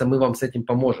 Разумеется, мы вам с этим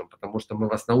поможем, потому что мы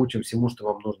вас научим всему, что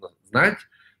вам нужно знать,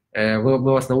 мы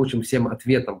вас научим всем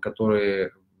ответам,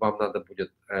 которые вам надо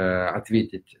будет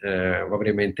ответить во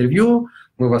время интервью,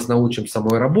 мы вас научим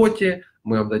самой работе,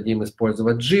 мы вам дадим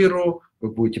использовать Jira, вы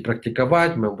будете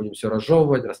практиковать, мы будем все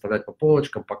разжевывать, расставлять по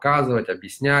полочкам, показывать,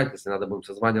 объяснять, если надо, будем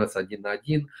созваниваться 1 на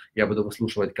 1, я буду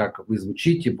выслушивать, как вы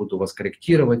звучите, буду вас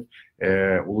корректировать,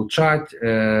 улучшать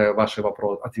ваши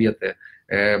ответы,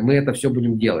 мы это все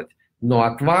будем делать. Но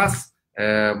от вас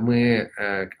мы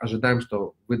ожидаем,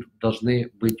 что вы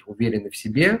должны быть уверены в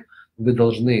себе, вы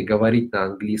должны говорить на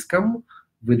английском,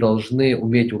 вы должны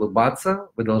уметь улыбаться,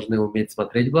 вы должны уметь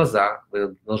смотреть в глаза,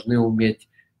 вы должны уметь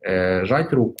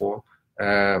жать руку.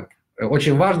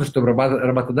 Очень важно, чтобы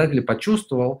работодатель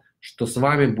почувствовал, что с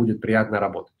вами будет приятно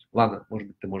работать. Ладно, может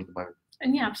быть, ты можешь добавить.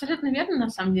 Не, абсолютно верно, на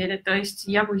самом деле. То есть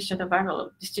я бы еще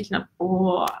добавила действительно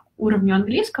по уровню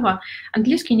английского.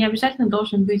 Английский не обязательно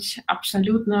должен быть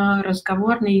абсолютно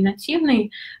разговорный и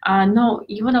нативный, но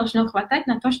его должно хватать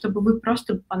на то, чтобы вы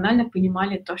просто банально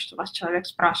понимали то, что вас человек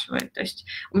спрашивает. То есть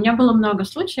у меня было много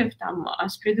случаев там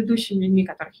с предыдущими людьми,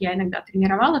 которых я иногда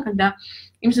тренировала, когда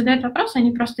им задают вопрос,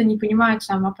 они просто не понимают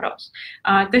сам вопрос.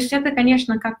 То есть это,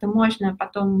 конечно, как-то можно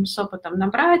потом с опытом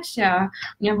набрать.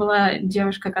 У меня была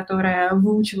девушка, которая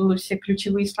выучивала все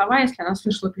ключевые слова. Если она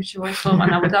слышала ключевое слово,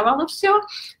 она выдавала все.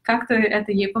 Как-то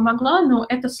это ей помогло, но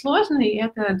это сложно, и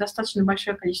это достаточно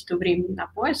большое количество времени на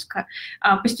поиск.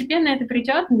 Постепенно это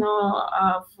придет,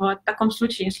 но в таком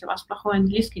случае, если у вас плохой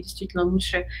английский, действительно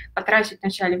лучше потратить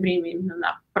вначале время именно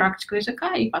на практику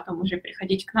языка и потом уже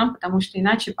приходить к нам, потому что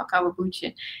иначе, пока вы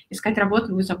будете искать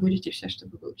работу, вы забудете все, что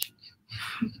вы выучили.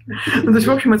 Ну, то есть,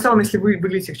 в общем и целом, если вы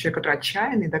выглядите как человек, который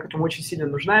отчаянный, да, которому очень сильно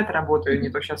нужна эта работа, и не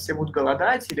то сейчас все будут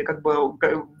голодать, или как бы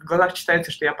в глазах читается,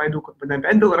 что я пойду как бы на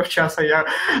 $5 в час,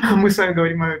 мы с вами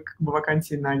говорим о как бы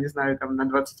вакансии на, не знаю, там, на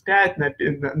 25, на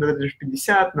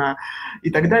 50, и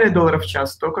так далее долларов в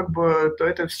час, то как бы то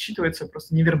это считывается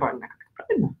просто невербально.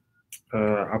 Правильно?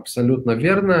 Абсолютно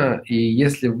верно. И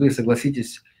если вы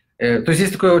согласитесь... То есть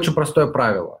есть такое очень простое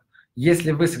правило.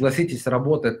 Если вы согласитесь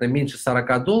работать на меньше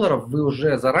 $40, вы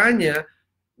уже заранее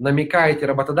намекаете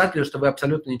работодателю, что вы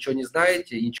абсолютно ничего не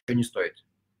знаете и ничего не стоите.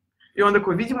 И он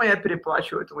такой, видимо, я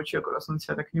переплачиваю этому человеку, раз он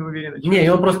себя так не уверен. Не, и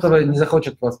он просто не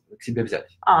захочет вас к себе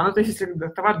взять. Ну то есть если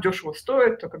товар дешево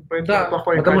стоит, то как бы это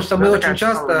плохое потому качество. Потому что мы очень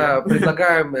часто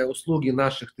предлагаем услуги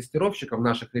наших тестировщиков,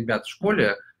 наших ребят в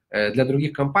школе для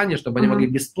других компаний, чтобы они могли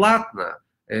бесплатно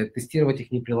тестировать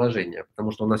их приложения.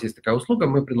 Потому что у нас есть такая услуга,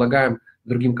 мы предлагаем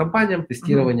другим компаниям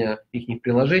тестирование их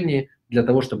приложений для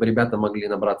того, чтобы ребята могли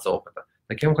набраться опыта.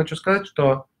 Так я вам хочу сказать,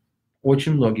 что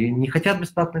очень многие не хотят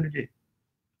бесплатно людей.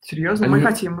 Серьезно? Мы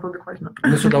хотим, Рубик возьмем.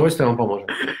 Мы с удовольствием вам поможем.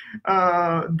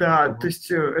 Да, то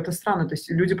есть это странно, то есть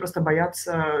люди просто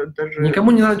боятся даже... Никому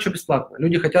не надо ничего бесплатно.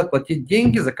 Люди хотят платить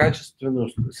деньги за качественную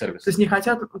сервис. То есть не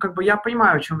хотят, как бы я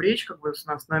понимаю, о чем речь, как бы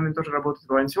с нами тоже работают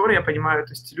волонтеры, я понимаю,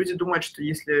 то есть люди думают, что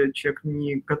если человек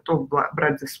не готов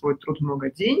брать за свой труд много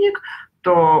денег,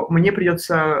 то мне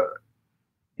придется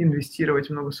инвестировать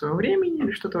много своего времени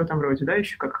или что-то в этом роде, да,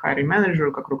 еще как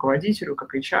хайринг-менеджеру, как руководителю,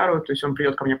 как HR, то есть он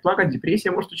придет ко мне плакать,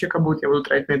 депрессия, может, у человека будет, я буду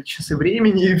тратить на это часы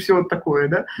времени и все вот такое,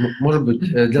 да? Может быть.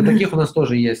 Для таких у нас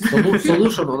тоже есть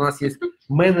solution, у нас есть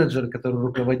менеджер, который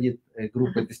руководит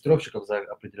группой тестировщиков за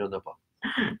определенную оплату.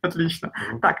 Отлично.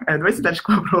 Так, давайте дальше к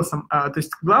вопросам. То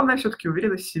есть главное все-таки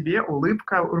уверенность в себе,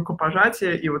 улыбка,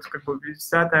 рукопожатие и вот как бы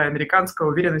вся эта американская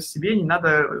уверенность в себе, не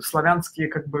надо славянские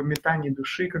как бы метания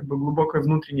души, как бы глубокой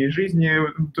внутренней жизни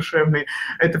душевной.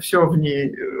 Это все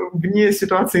вне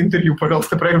ситуации интервью,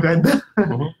 пожалуйста, проявлять, да?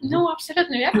 Ну,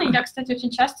 абсолютно верно. Я, кстати, очень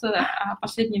часто в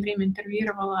последнее время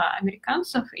интервьюировала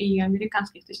американцев и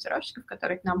американских тестировщиков,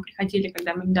 которые к нам приходили,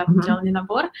 когда мы недавно делали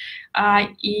набор.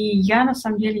 И я, на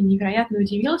самом деле, невероятно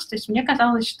удивилась. То есть мне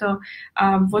казалось, что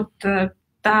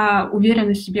та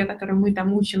уверенность в себе, которую мы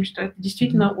там учим, что это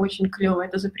действительно очень клево,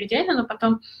 это запредельно, но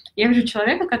потом я вижу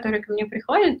человека, который ко мне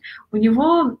приходит, у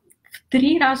него в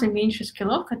 3 раза меньше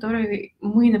скиллов, которые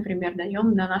мы, например,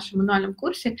 даем на нашем мануальном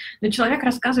курсе, но человек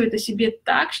рассказывает о себе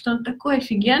так, что он такой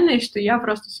офигенный, что я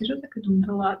просто сижу так и думаю,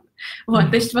 да ладно. Вот,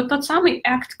 то есть вот тот самый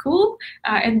act cool,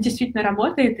 это действительно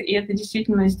работает, и это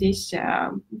действительно здесь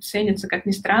ценится, как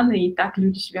ни странно, и так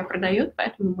люди себя продают,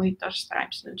 поэтому мы тоже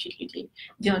стараемся научить людей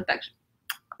делать так же.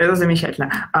 Это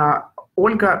замечательно.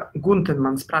 Ольга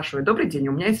Гунтенман спрашивает. Добрый день,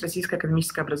 у меня есть российское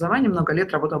академическое образование, много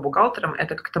лет работала бухгалтером.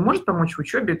 Это как-то может помочь в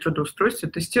учебе и трудоустройстве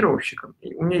тестировщиком?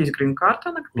 У меня есть грин-карта,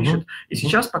 она пишет, и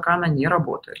сейчас пока она не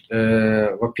работает.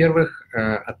 Во-первых,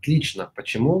 отлично.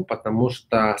 Почему? Потому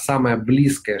что самое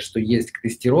близкое, что есть к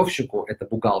тестировщику, это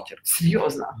бухгалтер.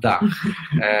 Серьезно? Да.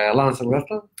 Лана,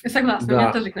 согласна? Согласна, у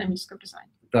меня тоже экономическое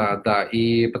образование. Да.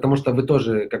 И потому что вы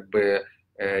тоже как бы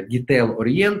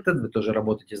detail-oriented, вы тоже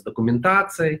работаете с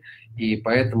документацией, и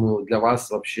поэтому для вас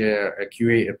вообще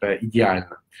QA это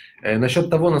идеально. Насчет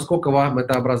того, насколько вам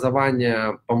это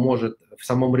образование поможет в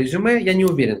самом резюме, я не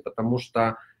уверен, потому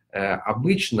что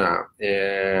обычно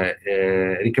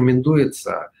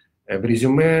рекомендуется в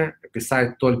резюме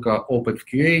писать только опыт в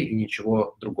QA и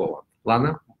ничего другого.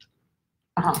 Ладно?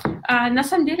 На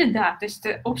самом деле, да. То есть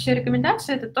общая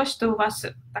рекомендация – это то, что у вас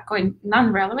такой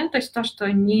non-relevant, то есть то,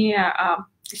 что не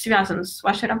связано с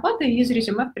вашей работой, из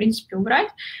резюме, в принципе, убрать.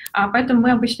 Поэтому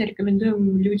мы обычно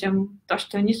рекомендуем людям то,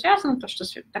 что не связано, то, что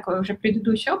такой уже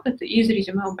предыдущий опыт, из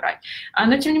резюме убрать.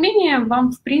 Но, тем не менее,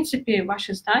 вам, в принципе,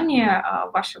 ваше знание,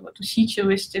 ваша вот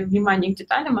усидчивость, внимание к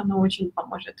деталям, оно очень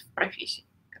поможет в профессии.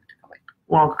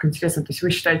 Вау, как интересно. То есть вы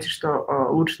считаете, что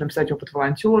лучше написать опыт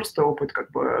волонтерства, опыт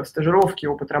как бы стажировки,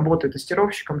 опыт работы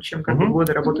тестировщиком, чем как бы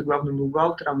годы работы главным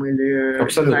бухгалтером или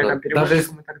абсолютно. Знаю, там,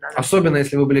 переводчиком и так далее? Особенно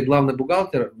если вы были главный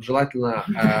бухгалтер, желательно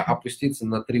опуститься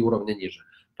на 3 уровня ниже,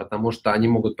 потому что они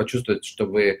могут почувствовать, что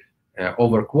вы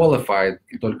overqualified,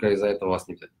 и только из-за этого вас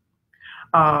не взять.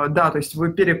 Да, то есть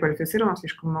вы переквалифицированы,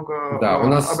 слишком много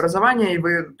образования, и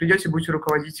вы придете, будете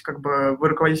руководить, как бы, вы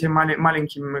руководите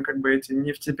маленькими, как бы, эти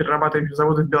нефтеперерабатывающими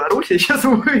заводами в Беларуси, и сейчас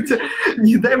вы будете,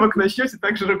 не дай бог, начнете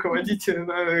также руководить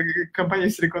компанией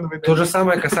в Силиконовой долине. То же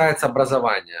самое касается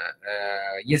образования.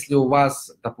 Если у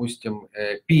вас, допустим,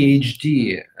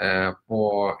 PhD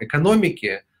по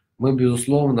экономике, мы,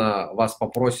 безусловно, вас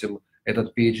попросим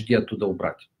этот PhD оттуда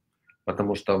убрать,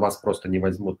 потому что вас просто не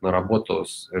возьмут на работу,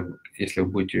 если вы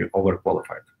будете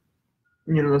overqualified.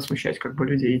 Не надо смущать как бы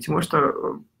людей. Тем,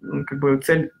 что как бы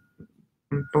цель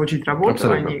получить работу,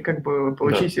 абсолютно. А не как бы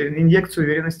получить инъекцию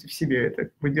уверенности в себе. Это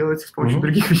вы делаете с помощью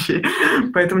других вещей.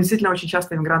 Поэтому действительно очень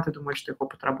часто иммигранты думают, что их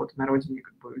опыт работы на родине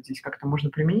как бы здесь как-то можно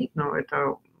применить, но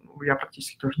это я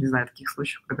практически тоже не знаю таких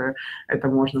случаев, когда это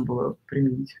можно было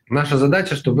применить. Наша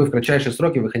задача, чтобы вы в кратчайшие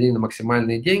сроки выходили на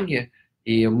максимальные деньги.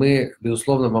 И мы,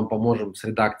 безусловно, вам поможем с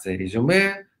редакцией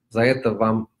резюме. За это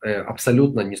вам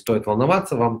абсолютно не стоит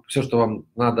волноваться. Все, что вам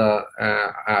надо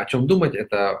о чем думать,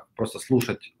 это просто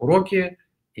слушать уроки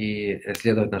и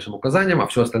следовать нашим указаниям, а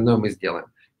все остальное мы сделаем.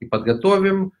 И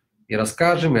подготовим, и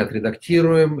расскажем, и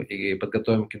отредактируем, и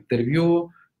подготовим к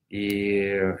интервью,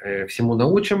 и всему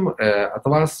научим. От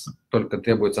вас только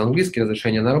требуется английский,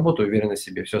 разрешение на работу, уверенность в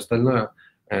себе. Все остальное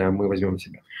мы возьмем на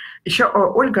себя. Еще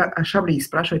Ольга Шабли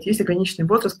спрашивает, есть ограниченный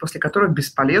возраст, после которого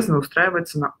бесполезно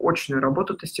устраиваться на очную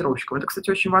работу тестировщиком? Это, кстати,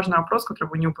 очень важный вопрос, который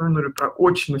вы не упомянули, про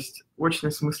очность.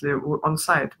 Очность в смысле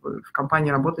on-site. Вы в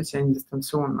компании работаете, а не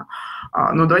дистанционно.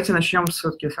 Но давайте начнем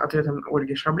все-таки с ответом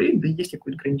Ольги Шабли. Да есть ли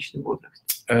какой-то ограниченный возраст?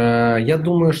 Я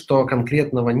думаю, что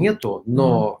конкретного нету,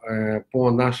 но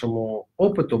по нашему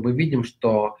опыту мы видим,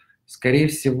 что, скорее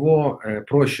всего,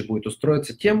 проще будет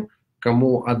устроиться тем,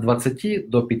 кому от 20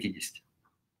 до 50.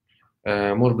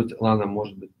 Может быть, Лана,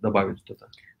 может быть, добавить что-то.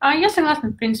 Я согласна,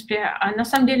 в принципе. На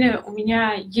самом деле у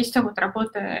меня есть опыт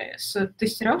работы с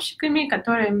тестировщиками,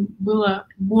 которым было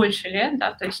больше лет,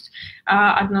 да, то есть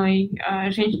одной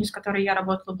женщине, с которой я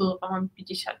работала, было, по-моему,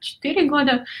 54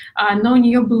 года, но у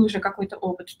нее был уже какой-то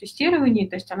опыт в тестировании,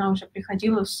 то есть она уже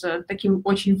приходила с таким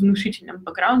очень внушительным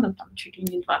бэкграундом, там чуть ли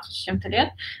не 20 с чем-то лет,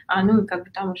 ну и как бы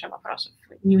там уже вопросов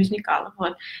не возникало.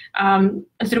 Вот.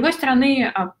 С другой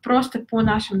стороны, просто по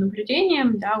нашим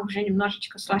наблюдениям, да, уже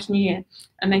немножечко сложнее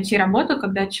найти работу,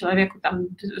 когда человеку там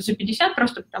за 50,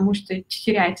 просто потому что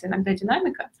теряется иногда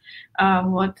динамика.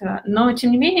 Вот. Но,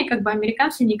 тем не менее, как бы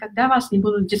американцы никогда вас не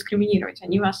будут дискриминировать.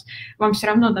 Они вам все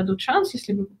равно дадут шанс,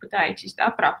 если вы попытаетесь, да,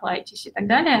 проаплаетесь и так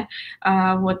далее.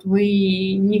 Вот.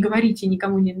 Вы не говорите,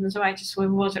 никому не называете свой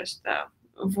возраст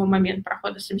в момент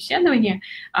прохода собеседования,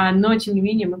 но, тем не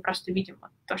менее, мы просто видим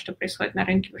вот то, что происходит на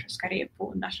рынке уже скорее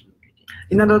по нашим наблюдениям.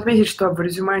 И надо отметить, что в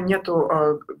резюме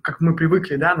нету, как мы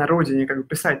привыкли, да, на родине, как бы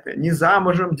писать-то, не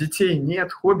замужем, детей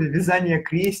нет, хобби, вязание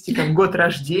крестиком, год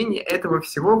рождения, этого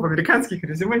всего в американских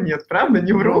резюме нет, правда,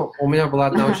 не вру? У меня была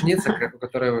одна ученица, у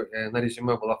которой на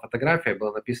резюме была фотография,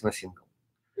 было написано «сингл».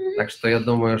 Так что я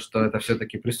думаю, что это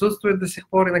все-таки присутствует до сих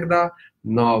пор иногда,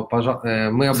 но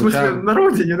мы обучаем... В смысле, на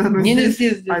родине, да? Не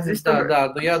здесь,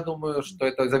 да, но я думаю, что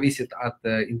это зависит от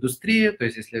индустрии, то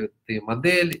есть если ты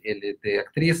модель или ты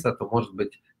актриса, то, может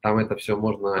быть, там это все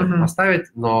можно оставить,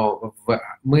 но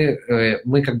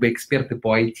мы как бы эксперты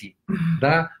по IT,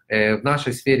 да, в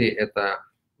нашей сфере это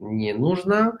не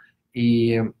нужно,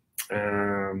 и...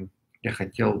 Я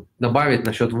хотел добавить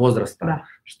насчет возраста, да,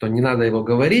 что не надо его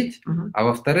говорить, а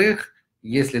во-вторых,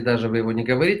 если даже вы его не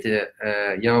говорите,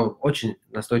 я очень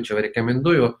настойчиво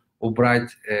рекомендую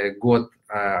убрать год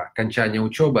окончания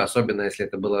учебы, особенно если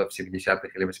это было в 70-х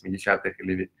или 80-х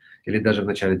или даже в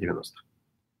начале 90-х.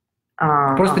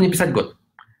 Просто не писать год.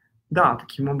 Да,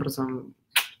 таким образом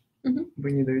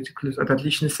вы не даете ключ. Это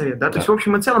отличный совет, да? Да. То есть, в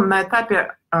общем и целом, на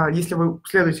этапе, если вы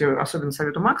следуете особенно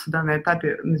совету Макса, да, на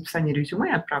этапе написания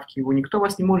резюме и отправки его, никто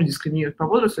вас не может дискриминировать по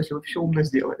возрасту, если вы все умно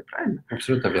сделали, правильно?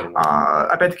 Абсолютно верно.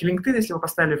 Опять-таки, LinkedIn, если вы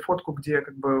поставили фотку, где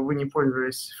как бы вы не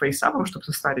пользовались фейсапом, чтобы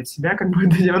состарить себя как бы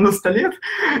до 90 лет,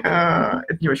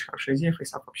 это не очень хорошая идея.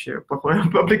 Фейсап вообще плохая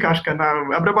аппликашка,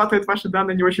 она обрабатывает ваши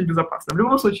данные не очень безопасно. В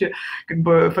любом случае, как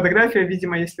бы фотография,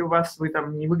 видимо, если у вас вы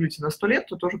там не выглядите на 100 лет,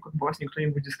 то тоже как бы вас никто не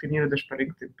будет дискриминировать даже по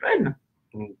LinkedIn, правильно?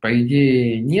 По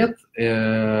идее, нет.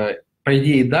 По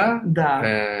идее, да.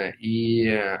 Да.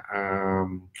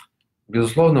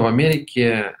 Безусловно, в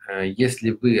Америке,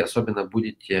 если вы особенно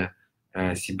будете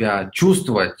себя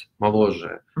чувствовать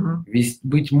моложе,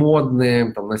 быть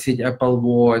модным, там, носить Apple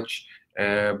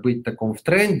Watch, быть таком в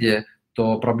тренде,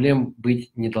 то проблем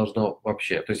быть не должно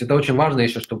вообще. То есть это очень важно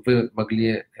еще, чтобы вы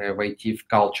могли войти в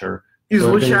culture.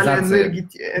 Излучали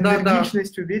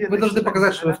энергичность, уверенность. Вы должны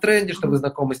показать, что вы в тренде, что вы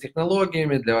знакомы с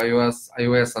технологиями. Для iOS,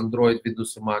 Android,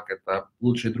 Windows и Mac это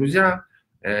лучшие друзья.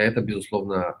 Это,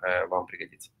 безусловно, вам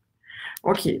пригодится.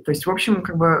 Окей, то есть, в общем,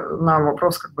 как бы на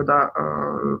вопрос, как бы, да,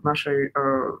 нашей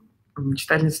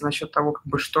читательницы насчет того, как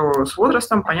бы, что с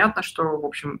возрастом, понятно, что, в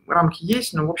общем, рамки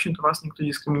есть, но, в общем-то, вас никто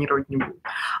дискриминировать не будет.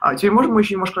 Теперь можем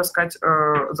еще немножко рассказать,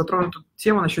 затронуть эту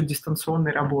тему насчет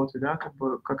дистанционной работы, да, как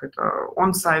бы, как это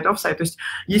on-site, off-site. То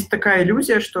есть такая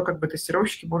иллюзия, что, как бы,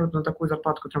 тестировщики могут на такую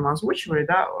зарплату, которую мы озвучивали,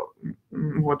 да,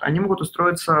 вот, они могут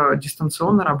устроиться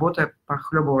дистанционно, работая,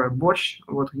 похлебывая борщ,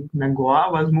 вот, на Гоа,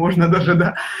 возможно, даже,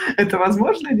 да. Это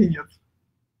возможно или нет?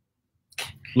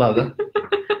 Ладно.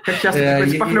 Как часто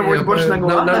похлебывать борщ на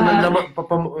Гоа?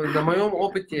 На моем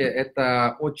опыте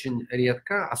это очень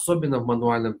редко, особенно в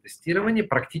мануальном тестировании,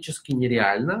 практически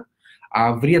нереально.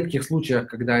 А в редких случаях,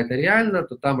 когда это реально,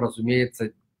 то там,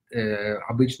 разумеется,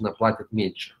 обычно платят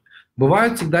меньше.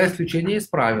 Бывают всегда исключения из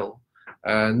правил,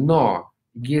 но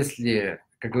если,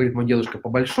 как говорит мой дедушка,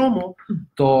 по-большому,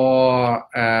 то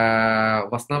в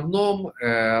основном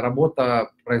работа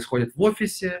происходит в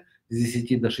офисе с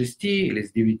 10 до 6 или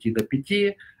с 9 до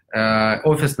 5,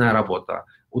 офисная работа.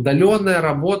 Удаленная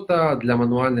работа для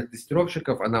мануальных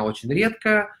тестировщиков, она очень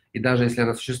редкая, и даже если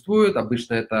она существует,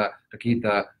 обычно это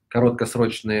какие-то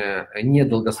короткосрочные,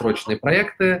 недолгосрочные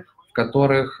проекты, в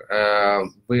которых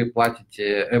вы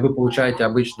получаете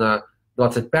обычно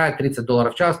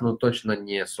 $25-30 в час, но точно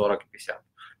не 40-50.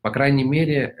 По крайней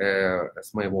мере,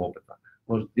 с моего опыта.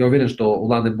 Может, я уверен, что у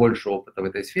Ланы больше опыта в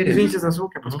этой сфере. Извините за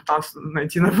звук, я просто пытался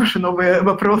найти на ваши новые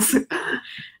вопросы.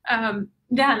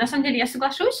 Да, на самом деле я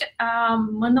соглашусь.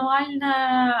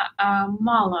 Мануально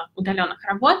мало удаленных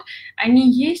работ.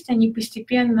 Они есть, они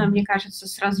постепенно, мне кажется,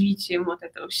 с развитием вот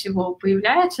этого всего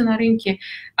появляются на рынке,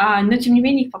 но тем не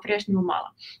менее их по-прежнему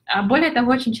мало. Более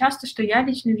того, очень часто, что я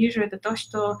лично вижу, это то,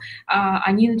 что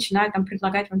они начинают там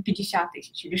предлагать вам 50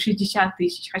 тысяч или 60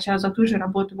 тысяч, хотя за ту же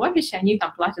работу в офисе они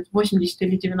там платят 80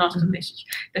 или 90 тысяч.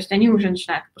 То есть они уже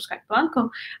начинают опускать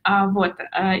планку, вот,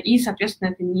 и, соответственно,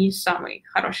 это не самый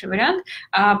хороший вариант.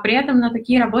 При этом на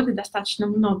такие работы достаточно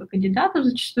много кандидатов,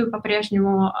 зачастую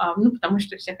по-прежнему, ну, потому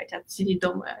что все хотят сидеть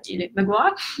дома или на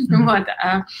Гоа, вот,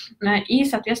 и,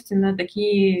 соответственно,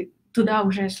 такие туда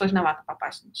уже сложновато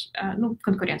попасть, ну,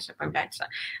 конкуренция появляется.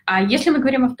 Если мы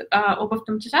говорим об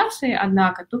автоматизации,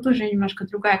 однако, тут уже немножко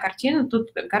другая картина, тут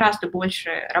гораздо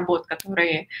больше работ,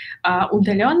 которые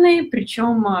удаленные,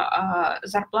 причем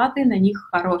зарплаты на них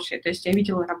хорошие. То есть я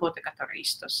видела работы, которые и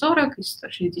 140, и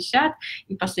 160,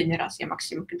 и последний раз я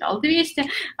Максиму кидала 200.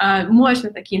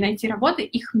 Можно такие найти работы,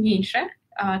 их меньше,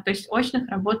 то есть очных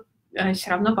работ все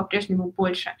равно по-прежнему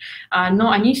больше,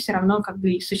 но они все равно как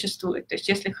бы и существуют. То есть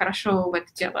если хорошо в это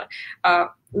дело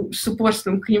с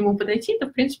упорством к нему подойти, то,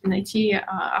 в принципе, найти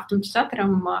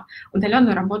автоматизатором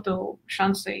удаленную работу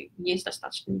шансы есть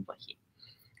достаточно неплохие.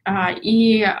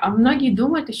 И многие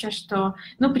думают еще, что,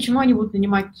 ну, почему они будут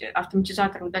нанимать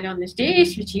автоматизатора удаленно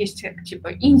здесь, ведь есть, типа,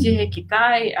 Индия,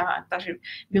 Китай, даже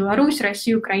Беларусь,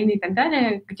 Россия, Украина и так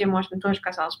далее, где можно тоже,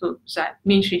 казалось бы, за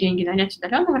меньшие деньги нанять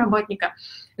удаленного работника.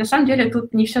 На самом деле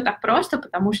тут не все так просто,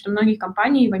 потому что многие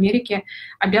компании в Америке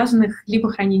обязаны либо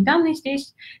хранить данные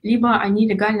здесь, либо они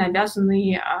легально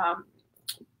обязаны,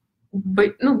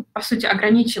 ну, по сути,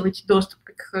 ограничивать доступ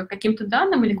к каким-то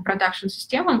данным или к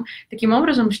продакшн-системам таким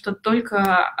образом, что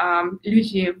только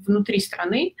люди внутри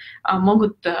страны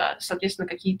могут, соответственно,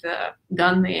 какие-то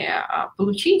данные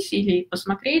получить или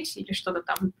посмотреть, или что-то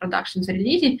там в продакшн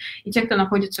зарелизить. И те, кто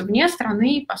находится вне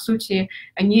страны, по сути,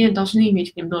 они должны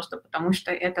иметь к ним доступ, потому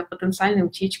что это потенциальная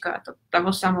утечка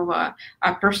того самого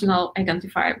personal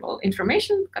identifiable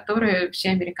information, который все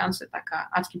американцы так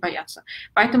адски боятся.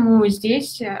 Поэтому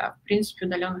здесь, в принципе,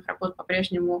 удаленных работ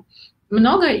по-прежнему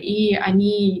много, и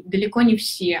они далеко не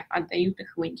все отдают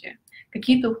их в Индию.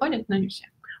 Какие-то уходят, но не все.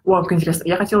 О, как интересно.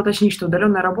 Я хотела уточнить, что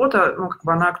удаленная работа, ну, как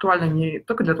бы она актуальна не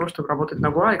только для того, чтобы работать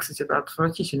на Гуа. Кстати, это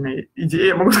отвратительная идея,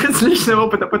 я могу сказать, с личного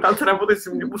опыта, пытаться работать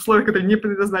в условиях, которые не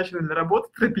предназначены для работы,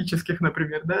 тропических,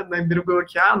 например, да, на берегу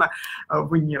океана.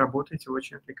 Вы не работаете, вы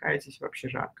очень отвлекаетесь, вообще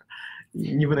жарко,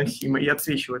 и невыносимо, и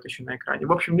отсвечивает еще на экране.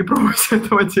 В общем, не пробуйте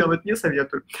этого делать, не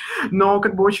советую. Но,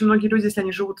 как бы, очень многие люди, если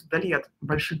они живут вдали от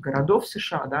больших городов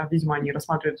США, да, видимо, они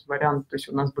рассматривают вариант, то есть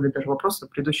у нас были даже вопросы,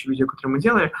 предыдущие видео, которые мы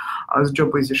делали с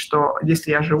JobEasy, что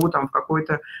если я живу там в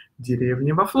какой-то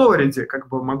деревне во Флориде, как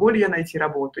бы могу ли я найти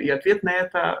работу? И ответ на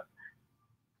это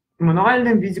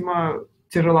мануальным, видимо,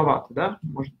 тяжеловато, да,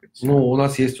 может быть? Ну, у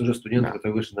нас есть уже студенты,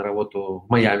 которые вышли на работу в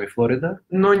Майами, Флорида.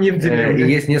 Но не в деревне.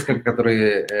 И есть несколько,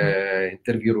 которые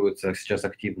интервьюируются сейчас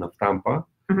активно в Тампа.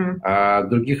 А в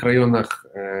других районах,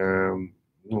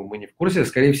 ну, мы не в курсе.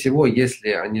 Скорее всего,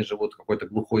 если они живут в какой-то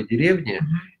глухой деревне,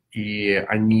 и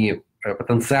они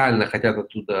потенциально хотят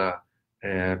оттуда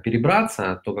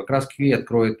перебраться, то как раз QA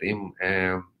откроет им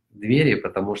двери,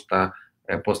 потому что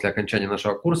после окончания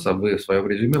нашего курса вы в своем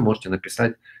резюме можете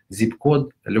написать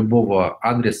zip-код любого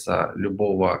адреса,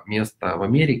 любого места в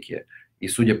Америке, и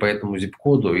судя по этому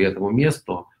zip-коду и этому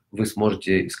месту, вы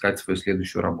сможете искать свою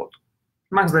следующую работу.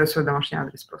 Макс дает свой домашний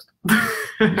адрес просто.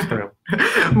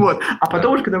 Вот. А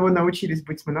потом уже, когда вы научились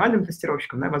быть мануальным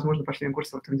тестировщиком, да, возможно, пошли на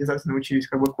курсы автоматизации, научились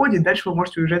как бы кодить, дальше вы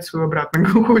можете уезжать в свою обратную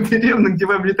глухую деревню, где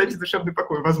вы обретаете душевный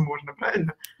покой, возможно,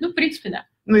 правильно? Ну, в принципе, да.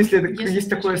 Ну, если есть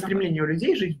такое стремление у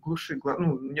людей жить в глуши,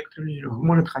 ну, некоторые люди,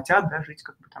 может, хотят, да, жить,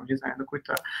 как бы, там, не знаю, на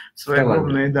какой-то своей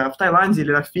огромной, да, в Таиланде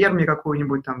или на ферме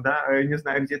какой-нибудь там, да, не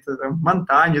знаю, где-то там, в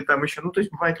Монтане там еще. Ну, то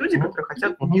есть бывают люди, которые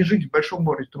хотят не жить в большом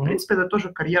городе. То, в принципе, это тоже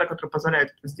карьера, которая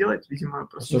позволяет это сделать, видимо,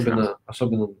 просто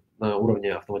особенно на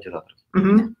уровне автоматизаторов.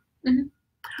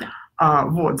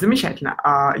 Вот, замечательно.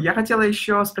 Я хотела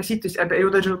еще спросить, то есть, и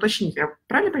даже уточнить, я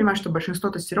правильно понимаю, что большинство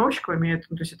тестировщиков имеют,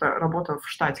 ну, то есть это работа в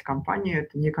штате компании,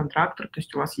 это не контрактор, то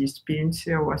есть у вас есть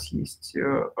пенсия, у вас есть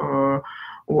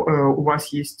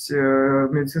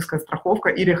медицинская страховка,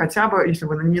 или хотя бы, если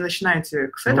вы не начинаете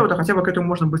с этого, то хотя бы к этому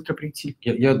можно быстро прийти?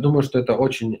 Я думаю, что это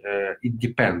очень it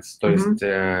depends, то есть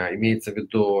имеется в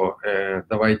виду,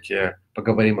 давайте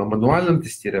поговорим о мануальном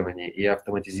тестировании и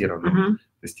автоматизированном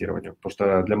тестировании, потому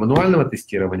что для мануального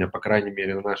тестирования, по крайней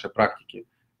мере, на нашей практике,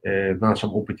 в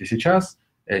нашем опыте сейчас,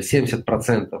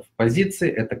 70% позиций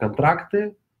 – это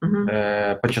контракты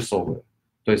почасовые,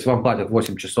 то есть вам платят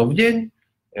 8 часов в день,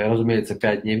 разумеется,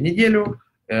 5 дней в неделю,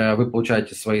 вы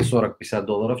получаете свои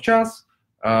 $40-50 в час,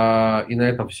 и на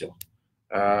этом все.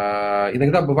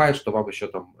 Иногда бывает, что вам еще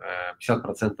там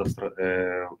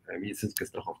 50% медицинской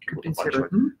страховки будут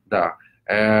оплачивать. Да.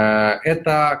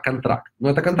 Это контракт. Но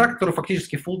это контракт, который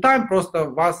фактически full-time, просто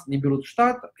вас не берут в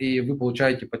штат, и вы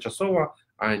получаете почасово,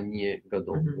 а не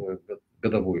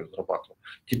годовую зарплату.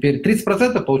 Теперь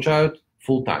 30% получают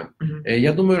full-time.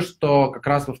 Я думаю, что как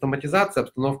раз в автоматизации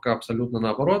обстановка абсолютно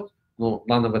наоборот. Ну,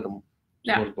 Лана в этом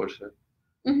может больше.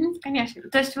 Конечно.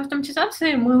 То есть в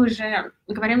автоматизации мы уже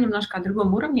говорим немножко о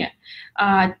другом уровне.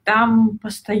 Там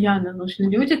постоянно нужны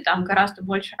люди, там гораздо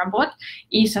больше работ,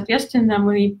 и, соответственно,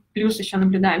 мы плюс еще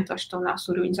наблюдаем то, что у нас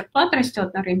уровень зарплат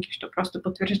растет на рынке, что просто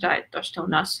подтверждает то, что у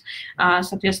нас,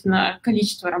 соответственно,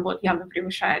 количество работ явно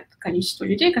превышает количество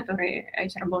людей, которые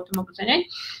эти работы могут занять.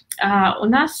 У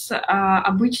нас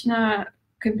обычно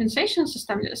compensation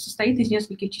состоит из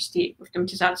нескольких частей в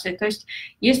автоматизации. То есть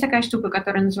есть такая штука,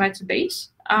 которая называется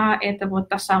base, это вот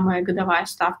та самая годовая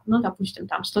ставка, ну, допустим,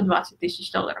 там $120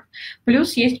 тысяч.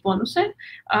 Плюс есть бонусы.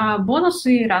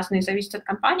 Бонусы разные, зависят от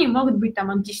компании, могут быть там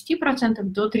от 10%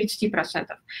 до 30%.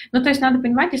 Ну, то есть надо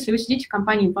понимать, если вы сидите в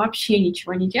компании, вообще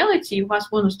ничего не делаете, и у вас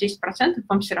бонус 10%,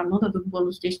 вам все равно дадут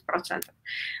бонус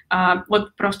 10%.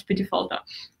 Вот просто по дефолту.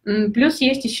 Плюс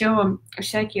есть еще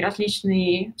всякие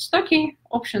различные стоки,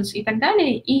 options и так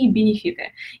далее, и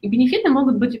бенефиты. И бенефиты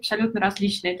могут быть абсолютно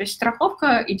различные. То есть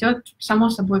страховка идет, само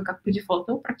собой, как по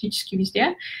дефолту, практически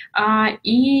везде.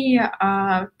 И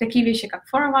такие вещи, как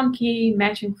 401k,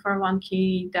 matching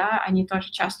 401k, да, они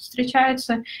тоже часто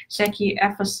встречаются. Всякие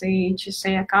FSA,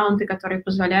 HSA аккаунты, которые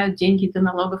позволяют деньги до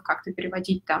налогов как-то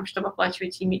переводить там, чтобы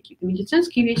оплачивать ими какие-то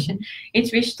медицинские вещи.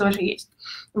 Эти вещи тоже есть.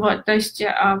 Вот, то есть в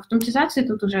автоматизации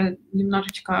тут уже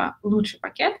немножечко лучший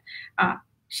пакет.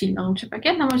 сильно лучший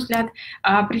пакет, на мой взгляд.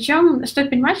 Причем стоит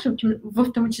понимать, что в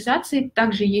автоматизации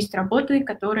также есть работы,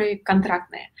 которые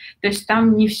контрактные. То есть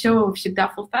там не все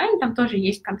всегда full-time, там тоже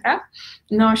есть контракт.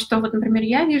 Но что вот, например,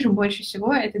 я вижу больше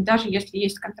всего, это даже если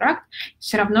есть контракт,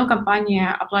 все равно компания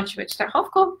оплачивает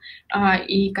страховку,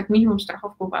 и как минимум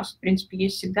страховка у вас, в принципе,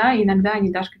 есть всегда. И иногда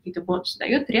они даже какие-то бонусы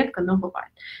дают, редко, но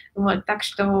бывает. Вот, так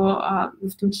что в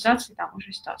автоматизации там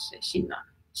уже ситуация сильно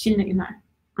иная.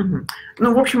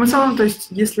 Ну, в общем и целом, то есть,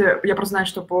 если я просто знаю,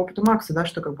 что по опыту Макса, да,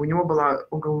 что как бы у него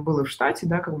он был в штате,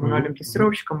 да, как бы мануальным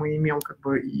тестировщиком, и имел как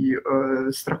бы и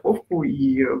страховку,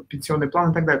 и пенсионный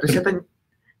план и так далее. То есть это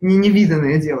не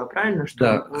невиданное дело, правильно? Что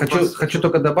да, хочу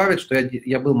только добавить, что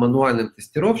я был мануальным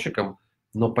тестировщиком,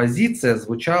 но позиция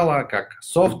звучала как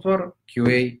software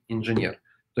QA инженер.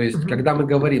 То есть, когда мы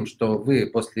говорим, что вы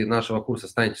после нашего курса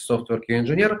станете software QA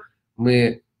инженер,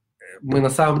 мы на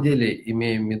самом деле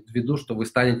имеем в виду, что вы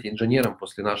станете инженером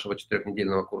после нашего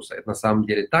 4-недельного курса. Это на самом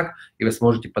деле так, и вы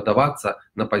сможете подаваться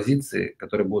на позиции,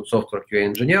 которые будут software QA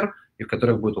инженер, и в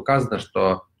которых будет указано,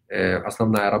 что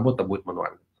основная работа будет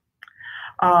мануальной.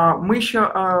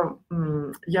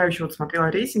 Я еще вот смотрела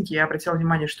рейтинги, я обратила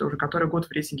внимание, что уже который год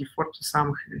в рейтинге Forbes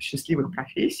самых счастливых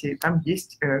профессий, там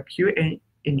есть QA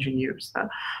engineers, да?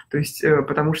 То есть,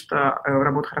 потому что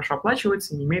работа хорошо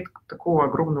оплачивается, не имеет такого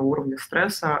огромного уровня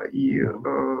стресса,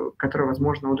 который,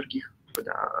 возможно, у других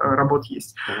работ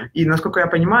есть. И, насколько я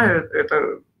понимаю,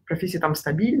 эта профессия там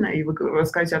стабильна, и вы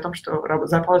рассказываете о том, что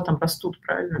зарплаты там растут,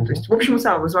 правильно? То есть, в общем и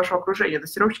целом, из вашего окружения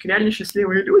тестировщики реально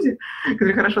счастливые люди,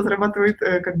 которые хорошо зарабатывают,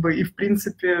 как бы, и, в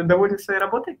принципе, довольны своей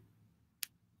работой?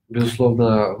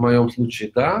 Безусловно, в моем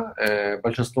случае, да.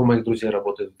 Большинство моих друзей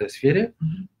работают в этой сфере.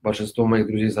 Большинство моих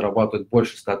друзей зарабатывают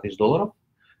больше $100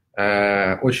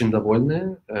 000. Очень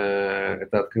довольны.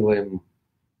 Это открыло им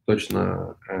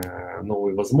точно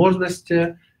новые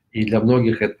возможности. И для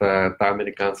многих это та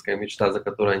американская мечта, за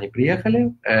которой они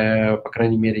приехали. По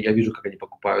крайней мере, я вижу, как они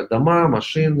покупают дома,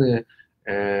 машины,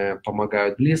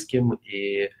 помогают близким.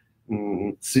 И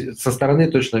со стороны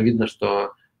точно видно,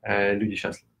 что люди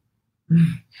счастливы.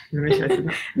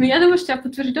 Замечательно. Ну, я думаю, что я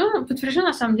подтвержу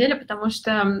на самом деле, потому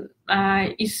что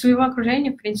из своего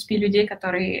окружения, в принципе, людей,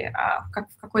 которые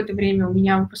в какое-то время у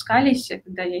меня выпускались,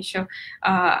 когда я еще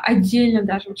отдельно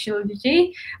даже учила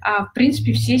детей, в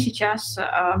принципе, все сейчас...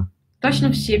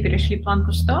 Точно все перешли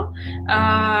планку 100.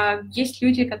 Есть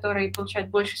люди, которые получают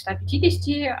больше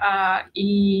 150,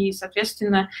 и,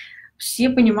 соответственно,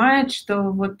 все понимают,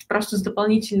 что вот просто с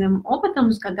дополнительным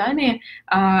опытом, с годами,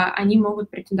 они могут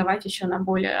претендовать еще на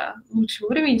более лучший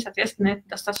уровень. Соответственно, это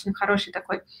достаточно хороший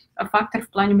такой фактор в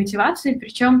плане мотивации.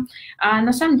 Причем,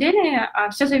 на самом деле,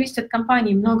 все зависит от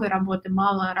компании. Много работы,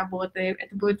 мало работы.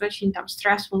 Это будет очень там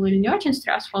stressful или не очень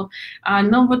stressful.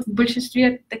 Но вот в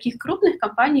большинстве таких крупных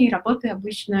компаний работы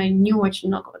обычно не очень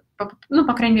много. Ну,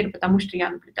 по крайней мере, потому что я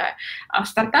наблюдаю. А в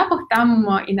стартапах там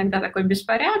иногда такой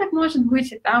беспорядок может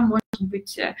быть, и там может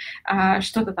быть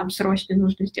что-то там срочно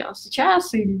нужно сделать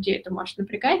сейчас, и людей это может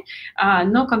напрягать.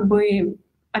 Но как бы,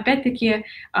 опять-таки,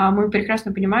 мы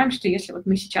прекрасно понимаем, что если вот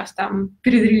мы сейчас там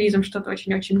перед релизом что-то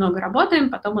очень-очень много работаем,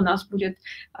 потом у нас будет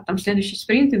там следующий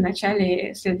спринт, и в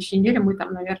начале следующей недели мы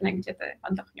там, наверное, где-то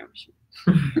отдохнем еще.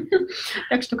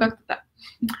 Так что как-то так.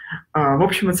 В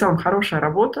общем и целом, хорошая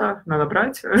работа, надо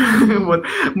брать. Вот.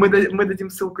 Мы дадим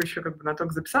ссылку еще как бы на то,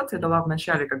 как записаться. Я дала в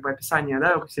начале как бы описание,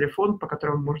 да, телефон, по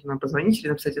которому можно позвонить или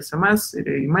написать смс,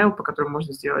 или email, по которому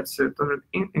можно сделать тоже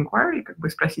inquiry, как бы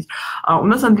спросить. У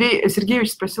нас Андрей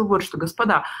Сергеевич спросил вот что: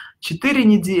 господа, 4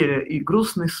 недели и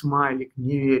грустный смайлик,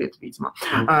 не верит, видимо.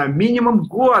 Минимум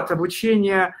год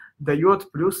обучения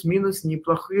дает плюс-минус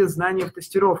неплохие знания в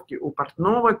тестировке. У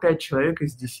портного 5 человек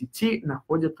из 10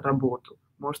 находят работу.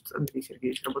 Может, Андрей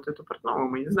Сергеевич работает у портного,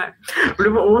 мы не знаем. В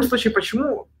любом случае,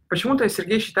 почему-то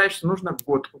Сергей считает, что нужно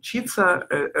год учиться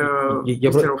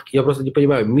тестировке. Я просто не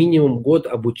понимаю. Минимум год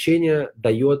обучения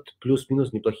дает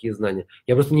плюс-минус неплохие знания.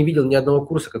 Я просто не видел ни одного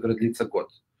курса, который длится год.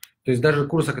 То есть даже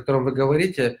курс, о котором вы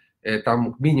говорите,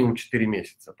 там минимум 4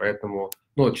 месяца. Поэтому,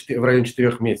 в районе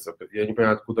 4 месяцев. Я не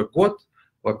понимаю, откуда год.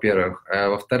 Во-первых.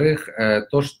 Во-вторых,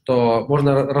 то, что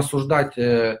можно рассуждать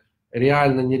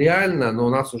реально-нереально, но у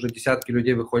нас уже десятки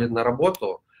людей выходят на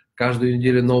работу. Каждую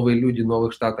неделю новые люди в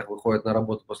новых штатах выходят на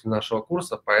работу после нашего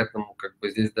курса, поэтому как бы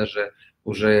здесь даже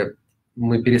уже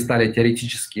мы перестали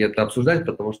теоретически это обсуждать,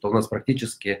 потому что у нас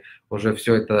практически уже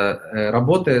все это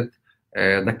работает,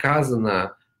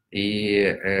 доказано, и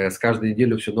с каждой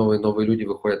неделей все новые и новые люди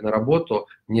выходят на работу,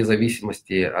 вне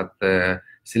зависимости от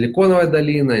Силиконовой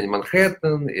долины,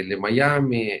 Манхэттен или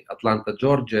Майами, Атланта,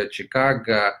 Джорджия,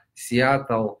 Чикаго,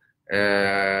 Сиэтл.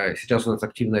 Сейчас у нас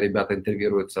активно ребята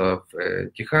интервьюируются в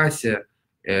Техасе.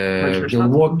 в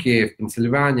Милуоки, в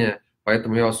Пенсильвании.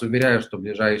 Поэтому я вас уверяю, что в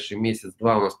ближайший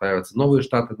месяц-два у нас появятся новые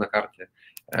штаты на карте.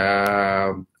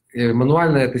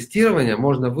 Мануальное тестирование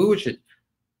можно выучить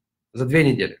за 2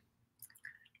 недели.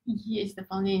 Есть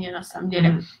дополнение, на самом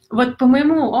деле. Вот по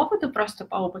моему опыту, просто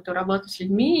по опыту работы с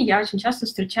людьми, я очень часто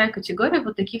встречаю категорию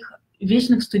вот таких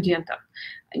вечных студентов.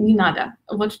 Не надо.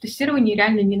 Вот в тестировании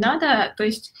реально не надо. То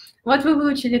есть вот вы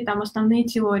выучили там основные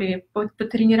теории,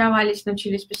 потренировались,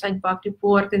 научились писать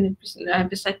баг-репорты,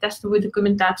 писать тестовую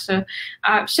документацию.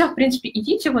 Все, в принципе,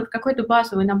 идите, вот какой-то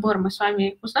базовый набор мы с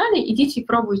вами узнали, идите и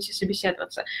пробуйте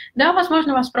собеседоваться. Да,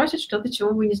 возможно, вас спросят что-то,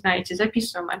 чего вы не знаете.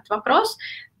 Записываем этот вопрос,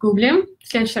 гуглим, в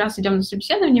следующий раз идем на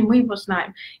собеседование, мы его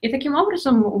знаем. И таким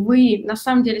образом вы, на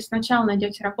самом деле, сначала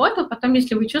найдете работу, потом,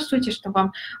 если вы чувствуете, что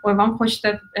вам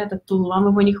хочется этот тул, вам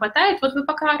его не хватает, вот вы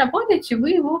пока работаете,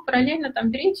 вы его параллельно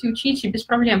там берите и учите без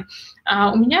проблем.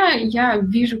 У меня, я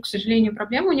вижу, к сожалению,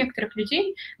 проблему у некоторых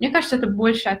людей. Мне кажется, это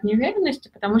больше от неуверенности,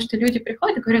 потому что люди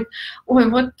приходят и говорят: ой,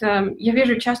 вот я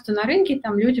вижу часто на рынке,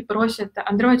 там люди просят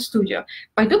Android Studio.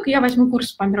 Пойду-ка я возьму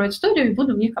курс по Android Studio и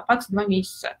буду в них копаться 2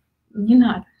 месяца. Не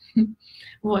надо.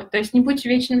 Вот, то есть не будьте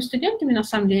вечными студентами, на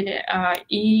самом деле,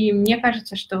 и мне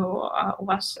кажется, что у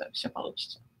вас все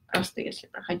получится. Просто если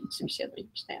проходить собеседование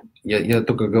постоянно. Я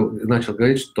только начал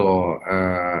говорить, что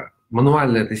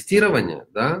мануальное тестирование,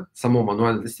 да, само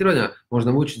мануальное тестирование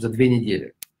можно выучить за 2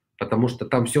 недели, потому что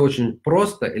там все очень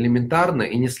просто, элементарно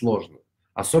и несложно.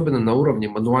 Особенно на уровне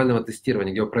мануального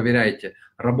тестирования, где вы проверяете,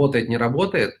 работает, не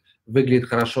работает, выглядит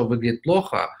хорошо, выглядит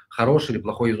плохо, хороший или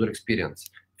плохой user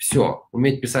experience. Все.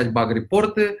 Уметь писать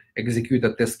баг-репорты,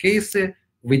 экзекьютить тест-кейсы,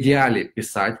 в идеале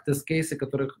писать тест-кейсы,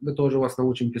 которых мы тоже вас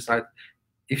научим писать.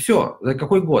 И все. За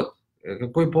какой год?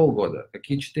 Какой полгода?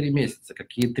 Какие 4 месяца?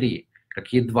 Какие 3?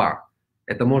 Какие 2?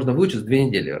 Это можно выучить за 2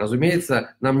 недели.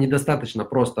 Разумеется, нам недостаточно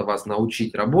просто вас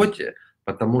научить работе,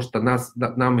 потому что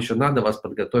нам еще надо вас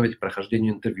подготовить к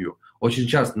прохождению интервью. Очень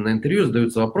часто на интервью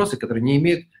задаются вопросы, которые не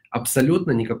имеют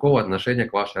абсолютно никакого отношения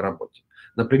к вашей работе.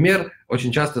 Например,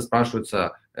 очень часто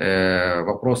спрашиваются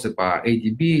вопросы по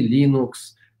ADB,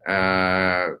 Linux,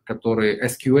 которые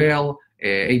SQL,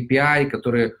 API,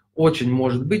 которые очень,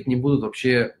 может быть, не будут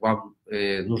вообще вам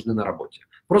нужны на работе.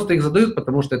 Просто их задают,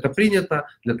 потому что это принято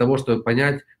для того, чтобы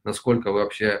понять, насколько вы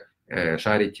вообще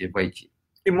шарите в IT.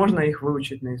 И можно их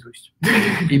выучить наизусть.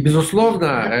 И,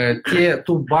 безусловно,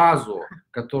 ту базу,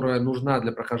 которая нужна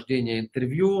для прохождения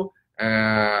интервью,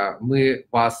 мы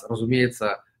вас,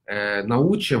 разумеется,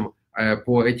 научим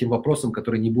по этим вопросам,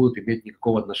 которые не будут иметь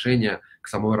никакого отношения к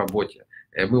самой работе.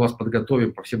 Мы вас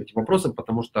подготовим по всем этим вопросам,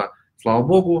 потому что, слава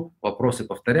богу, вопросы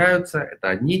повторяются, это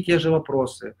одни и те же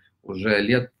вопросы, уже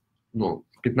лет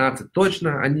 15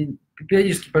 точно, они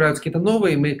периодически появляются какие-то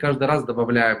новые, и мы каждый раз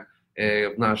добавляем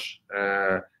в наш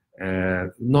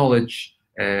knowledge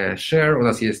share. У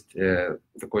нас есть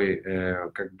такой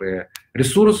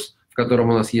ресурс, в котором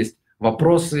у нас есть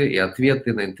вопросы и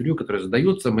ответы на интервью, которые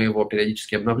задаются. Мы его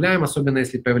периодически обновляем, особенно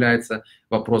если появляется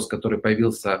вопрос, который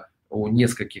появился у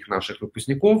нескольких наших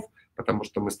выпускников, потому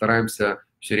что мы стараемся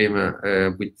все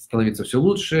время становиться все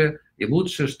лучше и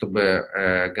лучше, чтобы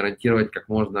гарантировать как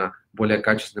можно более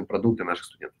качественный продукт для наших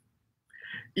студентов.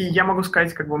 И я могу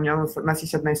сказать, у нас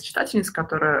есть одна из читательниц,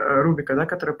 Рубика,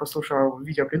 которая послушала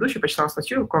видео предыдущее, почитала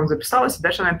статью, к вам записалась, и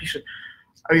дальше она пишет: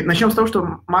 начнем с того,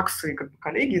 что Макс и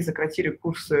коллеги сократили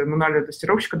курсы мануального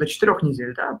тестировщика до 4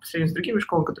 недель, да, по сравнению с другими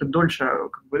школами, которые дольше,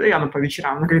 и оно по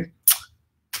вечерам. Она говорит: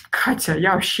 Катя,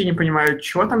 я вообще не понимаю,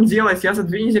 что там делать. Я за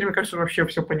 2 недели, мне кажется, вообще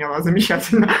все поняла.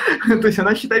 Замечательно. То есть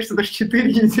она считает, что даже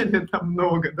 4 недели там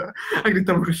много, да. Она говорит,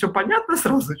 там уже все понятно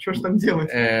сразу, что же там делать?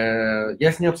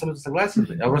 Я с ней абсолютно согласен.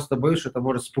 Я просто боюсь, что это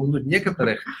может спугнуть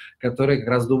некоторых, которые как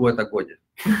раз думают о годе.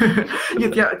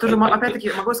 Нет, я тоже,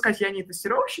 опять-таки, могу сказать, я не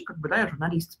тестировщик, я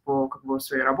журналист по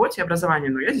своей работе и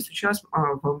образованию, но я здесь училась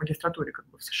в магистратуре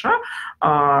в США,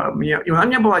 и у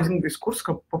меня был один из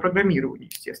курсов по программированию,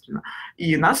 естественно.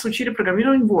 И нас учили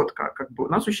программированию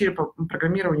нас учили по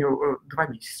программированию 2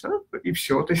 месяца, и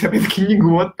все. То есть, опять-таки, не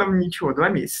год, там ничего, 2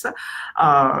 месяца,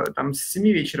 там с 7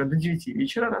 вечера до 9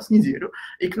 вечера раз в неделю.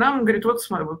 И к нам говорит: вот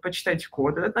почитайте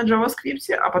код на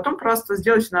JavaScript, а потом просто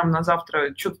сделайте нам на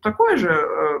завтра что-то такое же,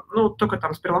 только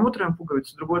там с перламутровыми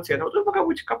пуговицами другого цвета. Вот вы пока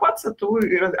будете копаться,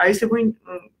 а если вы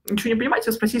ничего не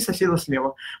понимаете, спросите соседа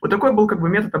слева. Вот такой был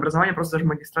метод образования просто даже в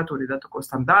магистратуре, да, такого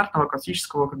стандартного,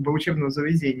 классического учебного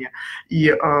заведения.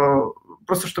 И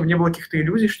просто чтобы не было каких-то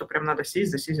иллюзий, что прям надо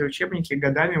засесть за учебники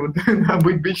годами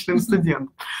быть вечным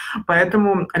студентом.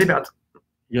 Поэтому, ребят,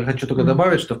 я хочу только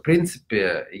добавить, что, в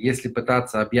принципе, если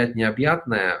пытаться объять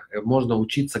необъятное, можно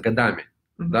учиться годами,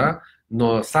 да?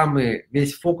 Но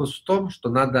весь фокус в том, что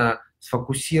надо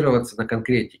сфокусироваться на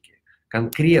конкретике.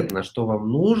 Конкретно, что вам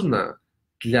нужно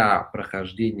для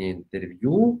прохождения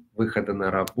интервью, выхода на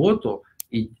работу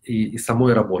и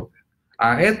самой работы.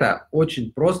 А это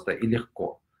очень просто и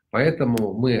легко.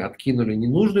 Поэтому мы откинули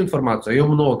ненужную информацию, ее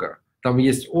много. Там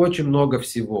есть очень много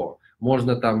всего.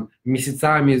 Можно там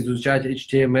месяцами изучать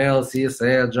HTML,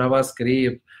 CSS,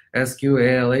 JavaScript,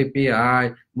 SQL,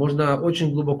 API. Можно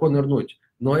очень глубоко нырнуть.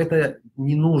 Но это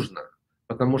не нужно,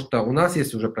 потому что у нас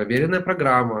есть уже проверенная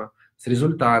программа с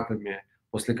результатами,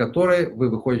 после которой вы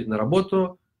выходите на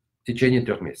работу в течение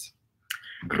 3 месяцев.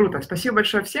 Круто. Спасибо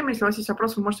большое всем. Если у вас есть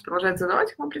вопросы, вы можете продолжать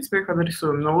задавать. Мы, в принципе, их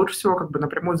адресуем. Но лучше всего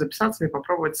напрямую записаться и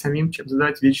попробовать самим, чем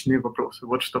задавать вечные вопросы.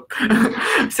 Вот что.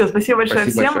 Все, спасибо большое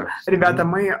всем. Ребята,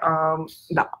 мы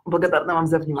благодарны вам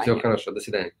за внимание. Все хорошо. До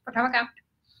свидания. Пока-пока.